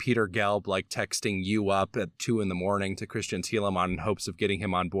like Peter Gelb like texting you up at 2 a.m. to Christian Tielemans in hopes of getting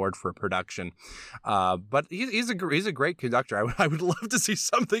him on board for production. But he's a great conductor. I would love to see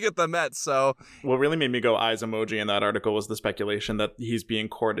something at the Met. So what really made me go eyes emoji in that article was the speculation that he's being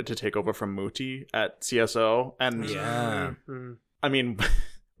courted to take over from Muti at CSO. And yeah, I mean,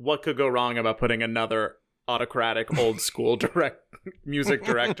 what could go wrong about putting another autocratic old school music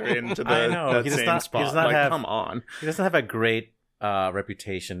director into that same spot? Come on. He doesn't have a great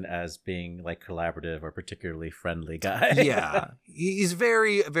reputation as being like collaborative or particularly friendly guy. Yeah, he's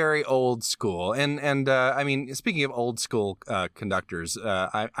very, very old school. And I mean, speaking of old school conductors,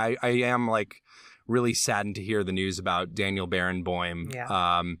 I am like really saddened to hear the news about Daniel Barenboim.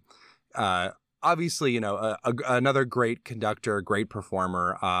 Yeah. Obviously, another great conductor, great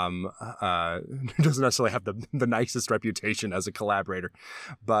performer, doesn't necessarily have the nicest reputation as a collaborator,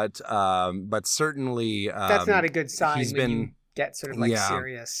 but certainly that's not a good sign when you get sort of like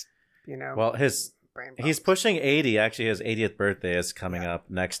serious, Well, he's pushing 80. Actually, his 80th birthday is coming up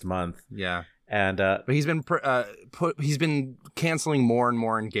next month. Yeah. And but he's been canceling more and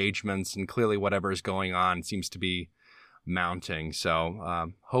more engagements, and clearly whatever is going on seems to be mounting.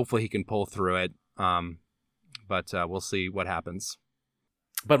 So hopefully he can pull through it. But we'll see what happens.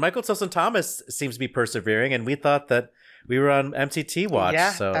 But Michael Tilson Thomas seems to be persevering, and we thought that we were on MTT watch.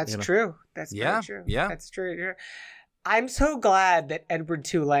 Yeah, so, that's true. That's very true. Yeah, that's true. I'm so glad that Edward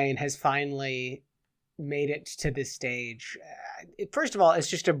Tulane has finally made it to this stage. First of all, it's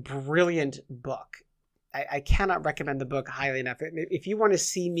just a brilliant book. I cannot recommend the book highly enough. If you want to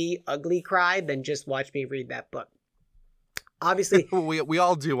see me ugly cry, then just watch me read that book. Obviously, we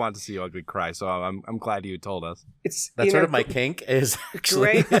all do want to see you ugly cry, so I'm glad you told us. That's sort of my kink is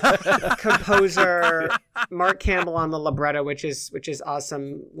actually great composer Mark Campbell on the libretto, which is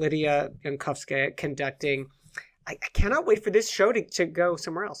awesome. Lydia Jankowska conducting. I cannot wait for this show to go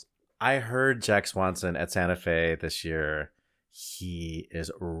somewhere else. I heard Jack Swanson at Santa Fe this year. He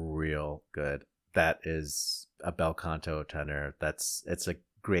is real good. That is a bel canto tenor. It's a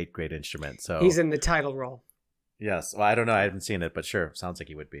great instrument. So he's in the title role. Yes. Well, I don't know. I haven't seen it, but sure. Sounds like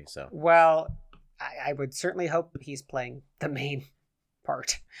he would be. So. Well, I would certainly hope he's playing the main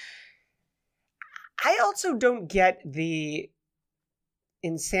part. I also don't get the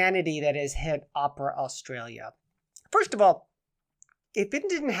insanity that has hit Opera Australia. First of all, if it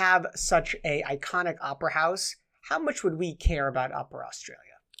didn't have such a iconic opera house, how much would we care about Opera Australia?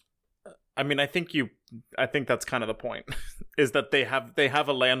 I mean, I think that's kind of the point, is that they have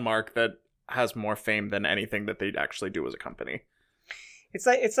a landmark that has more fame than anything that they actually do as a company.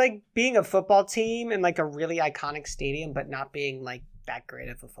 It's like being a football team in like a really iconic stadium, but not being like that great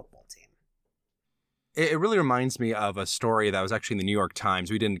of a football team. It really reminds me of a story that was actually in the New York Times.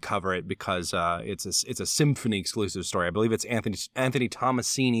 We didn't cover it because it's a symphony exclusive story. I believe it's Anthony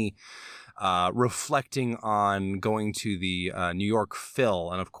Tomasini reflecting on going to the New York Phil,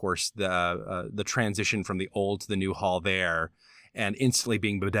 and of course the transition from the old to the new hall there, and instantly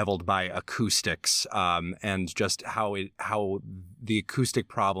being bedeviled by acoustics, and just how the acoustic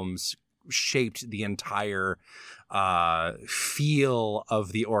problems shaped the entire feel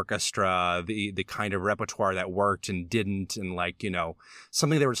of the orchestra, the kind of repertoire that worked and didn't, and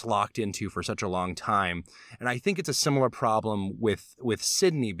something they were just locked into for such a long time. And I think it's a similar problem with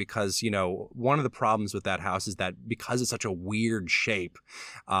Sydney, because one of the problems with that house is that because it's such a weird shape,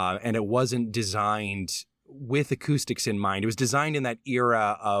 and it wasn't designed with acoustics in mind. It was designed in that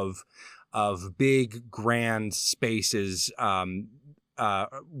era of big grand spaces,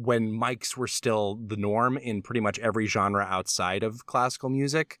 when mics were still the norm in pretty much every genre outside of classical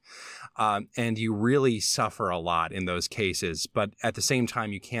music. And you really suffer a lot in those cases. But at the same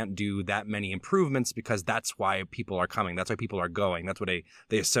time, you can't do that many improvements because that's why people are coming. That's why people are going. That's what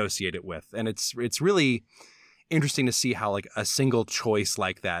they associate it with. And it's really interesting to see how a single choice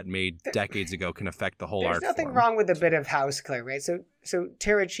like that made decades ago can affect the whole art form. There's nothing wrong with a bit of house clear, right? So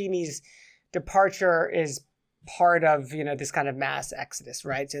Terracini's departure is part of, this kind of mass exodus,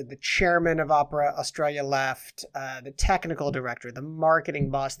 right? So the chairman of Opera Australia left, the technical director, the marketing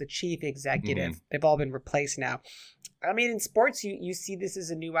boss, the chief executive, they've all been replaced now. I mean, in sports, you see this as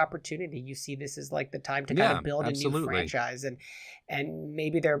a new opportunity. You see this as like the time to kind of build a new franchise, and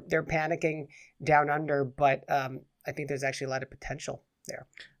maybe they're panicking down under, but I think there's actually a lot of potential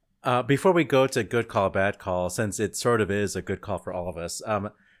there. Before we go to good call, bad call, since it sort of is a good call for all of us,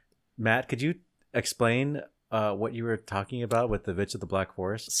 Matt, could you explain what you were talking about with the Witch of the Black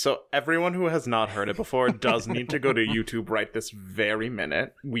Forest? So everyone who has not heard it before does need to go to YouTube right this very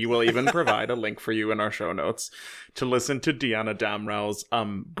minute. We will even provide a link for you in our show notes to listen to Diana Damrau's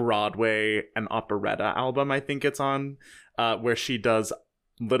Broadway and operetta album, I think it's on, where she does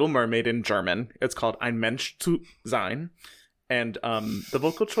Little Mermaid in German. It's called Ein Mensch zu sein. And the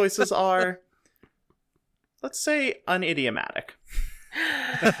vocal choices are, let's say, unidiomatic.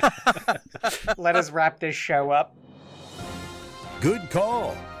 Let us wrap this show up. Good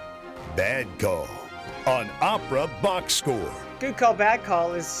call, bad call on Opera Box Score. Good call, bad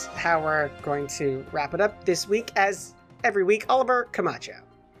call is how we're going to wrap it up this week. As every week, Oliver Camacho.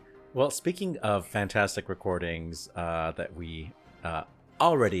 Well, speaking of fantastic recordings that we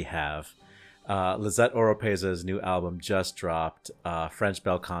already have, Lisette Oropeza's new album just dropped, French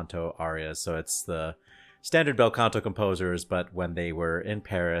Bel Canto arias. So it's the standard bel canto composers, but when they were in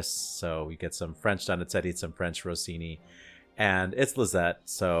Paris. So we get some French Donizetti, some French Rossini, and it's Lisette.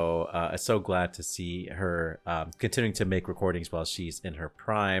 So I'm so glad to see her continuing to make recordings while she's in her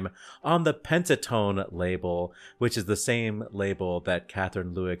prime on the Pentatone label, which is the same label that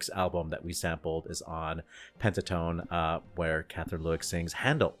Catherine Lewick's album that we sampled is on, Pentatone, where Catherine Lewick sings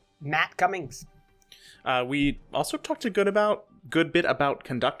Handel. Matt Cummings. We also talked a good bit about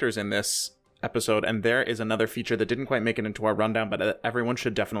conductors in this episode, and there is another feature that didn't quite make it into our rundown, but everyone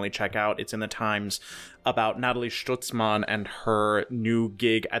should definitely check out. It's in the Times, about Natalie Stutzmann and her new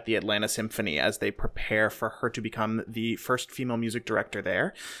gig at the Atlanta Symphony as they prepare for her to become the first female music director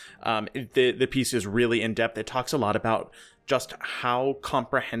there. The piece is really in depth. It talks a lot about just how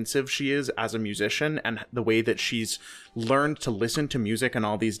comprehensive she is as a musician and the way that she's learned to listen to music in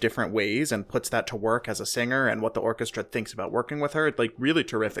all these different ways and puts that to work as a singer, and what the orchestra thinks about working with her. Like, really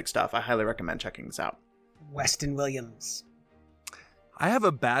terrific stuff. I highly recommend checking this out. Weston Williams. I have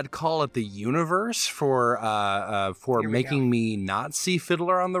a bad call at the Universe for making me not see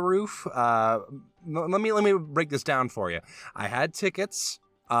Fiddler on the Roof. Let me break this down for you. I had tickets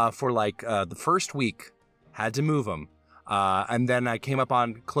for the first week, had to move them. And then I came up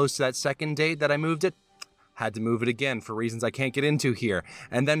on close to that second date that I moved it, had to move it again for reasons I can't get into here.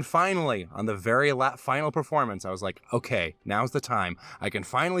 And then finally, on the very final performance, I was like, okay, now's the time. I can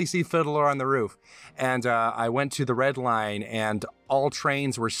finally see Fiddler on the Roof. And I went to the Red Line, and all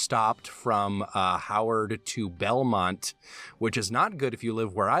trains were stopped from Howard to Belmont, which is not good if you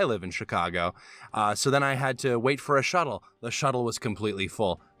live where I live in Chicago. So then I had to wait for a shuttle. The shuttle was completely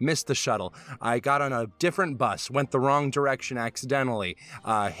full. Missed the shuttle. I got on a different bus, went the wrong direction accidentally,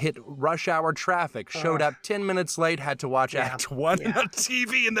 hit rush hour traffic, showed up 10 minutes late, had to watch Act 1 on a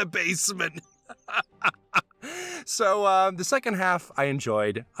TV in the basement. So the second half I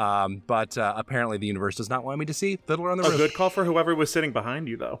enjoyed, but apparently the Universe does not want me to see Fiddler on the Roof. A good call for whoever was sitting behind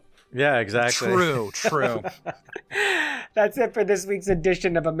you, though. Yeah, exactly. True. That's it for this week's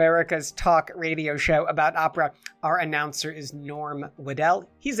edition of America's Talk radio show about opera. Our announcer is Norm Waddell.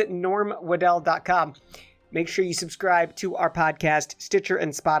 He's at normwaddell.com. Make sure you subscribe to our podcast, Stitcher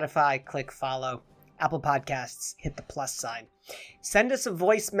and Spotify. Click follow. Apple Podcasts, hit the plus sign. Send us a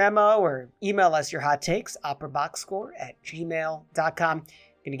voice memo or email us your hot takes, operaboxscore@gmail.com.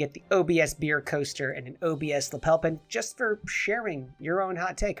 You're going to get the OBS beer coaster and an OBS lapel pin just for sharing your own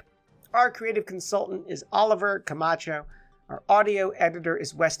hot take. Our creative consultant is Oliver Camacho. Our audio editor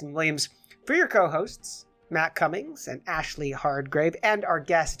is Weston Williams. For your co-hosts, Matt Cummings and Ashley Hardgrave, and our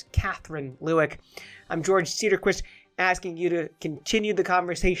guest, Catherine Lewick, I'm George Cedarquist, asking you to continue the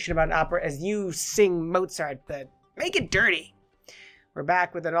conversation about opera as you sing Mozart, but make it dirty. We're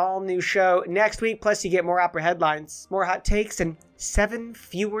back with an all-new show next week, plus you get more opera headlines, more hot takes, and 7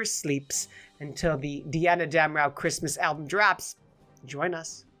 fewer sleeps until the Diana Damrau Christmas album drops. Join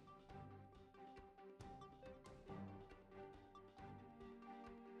us.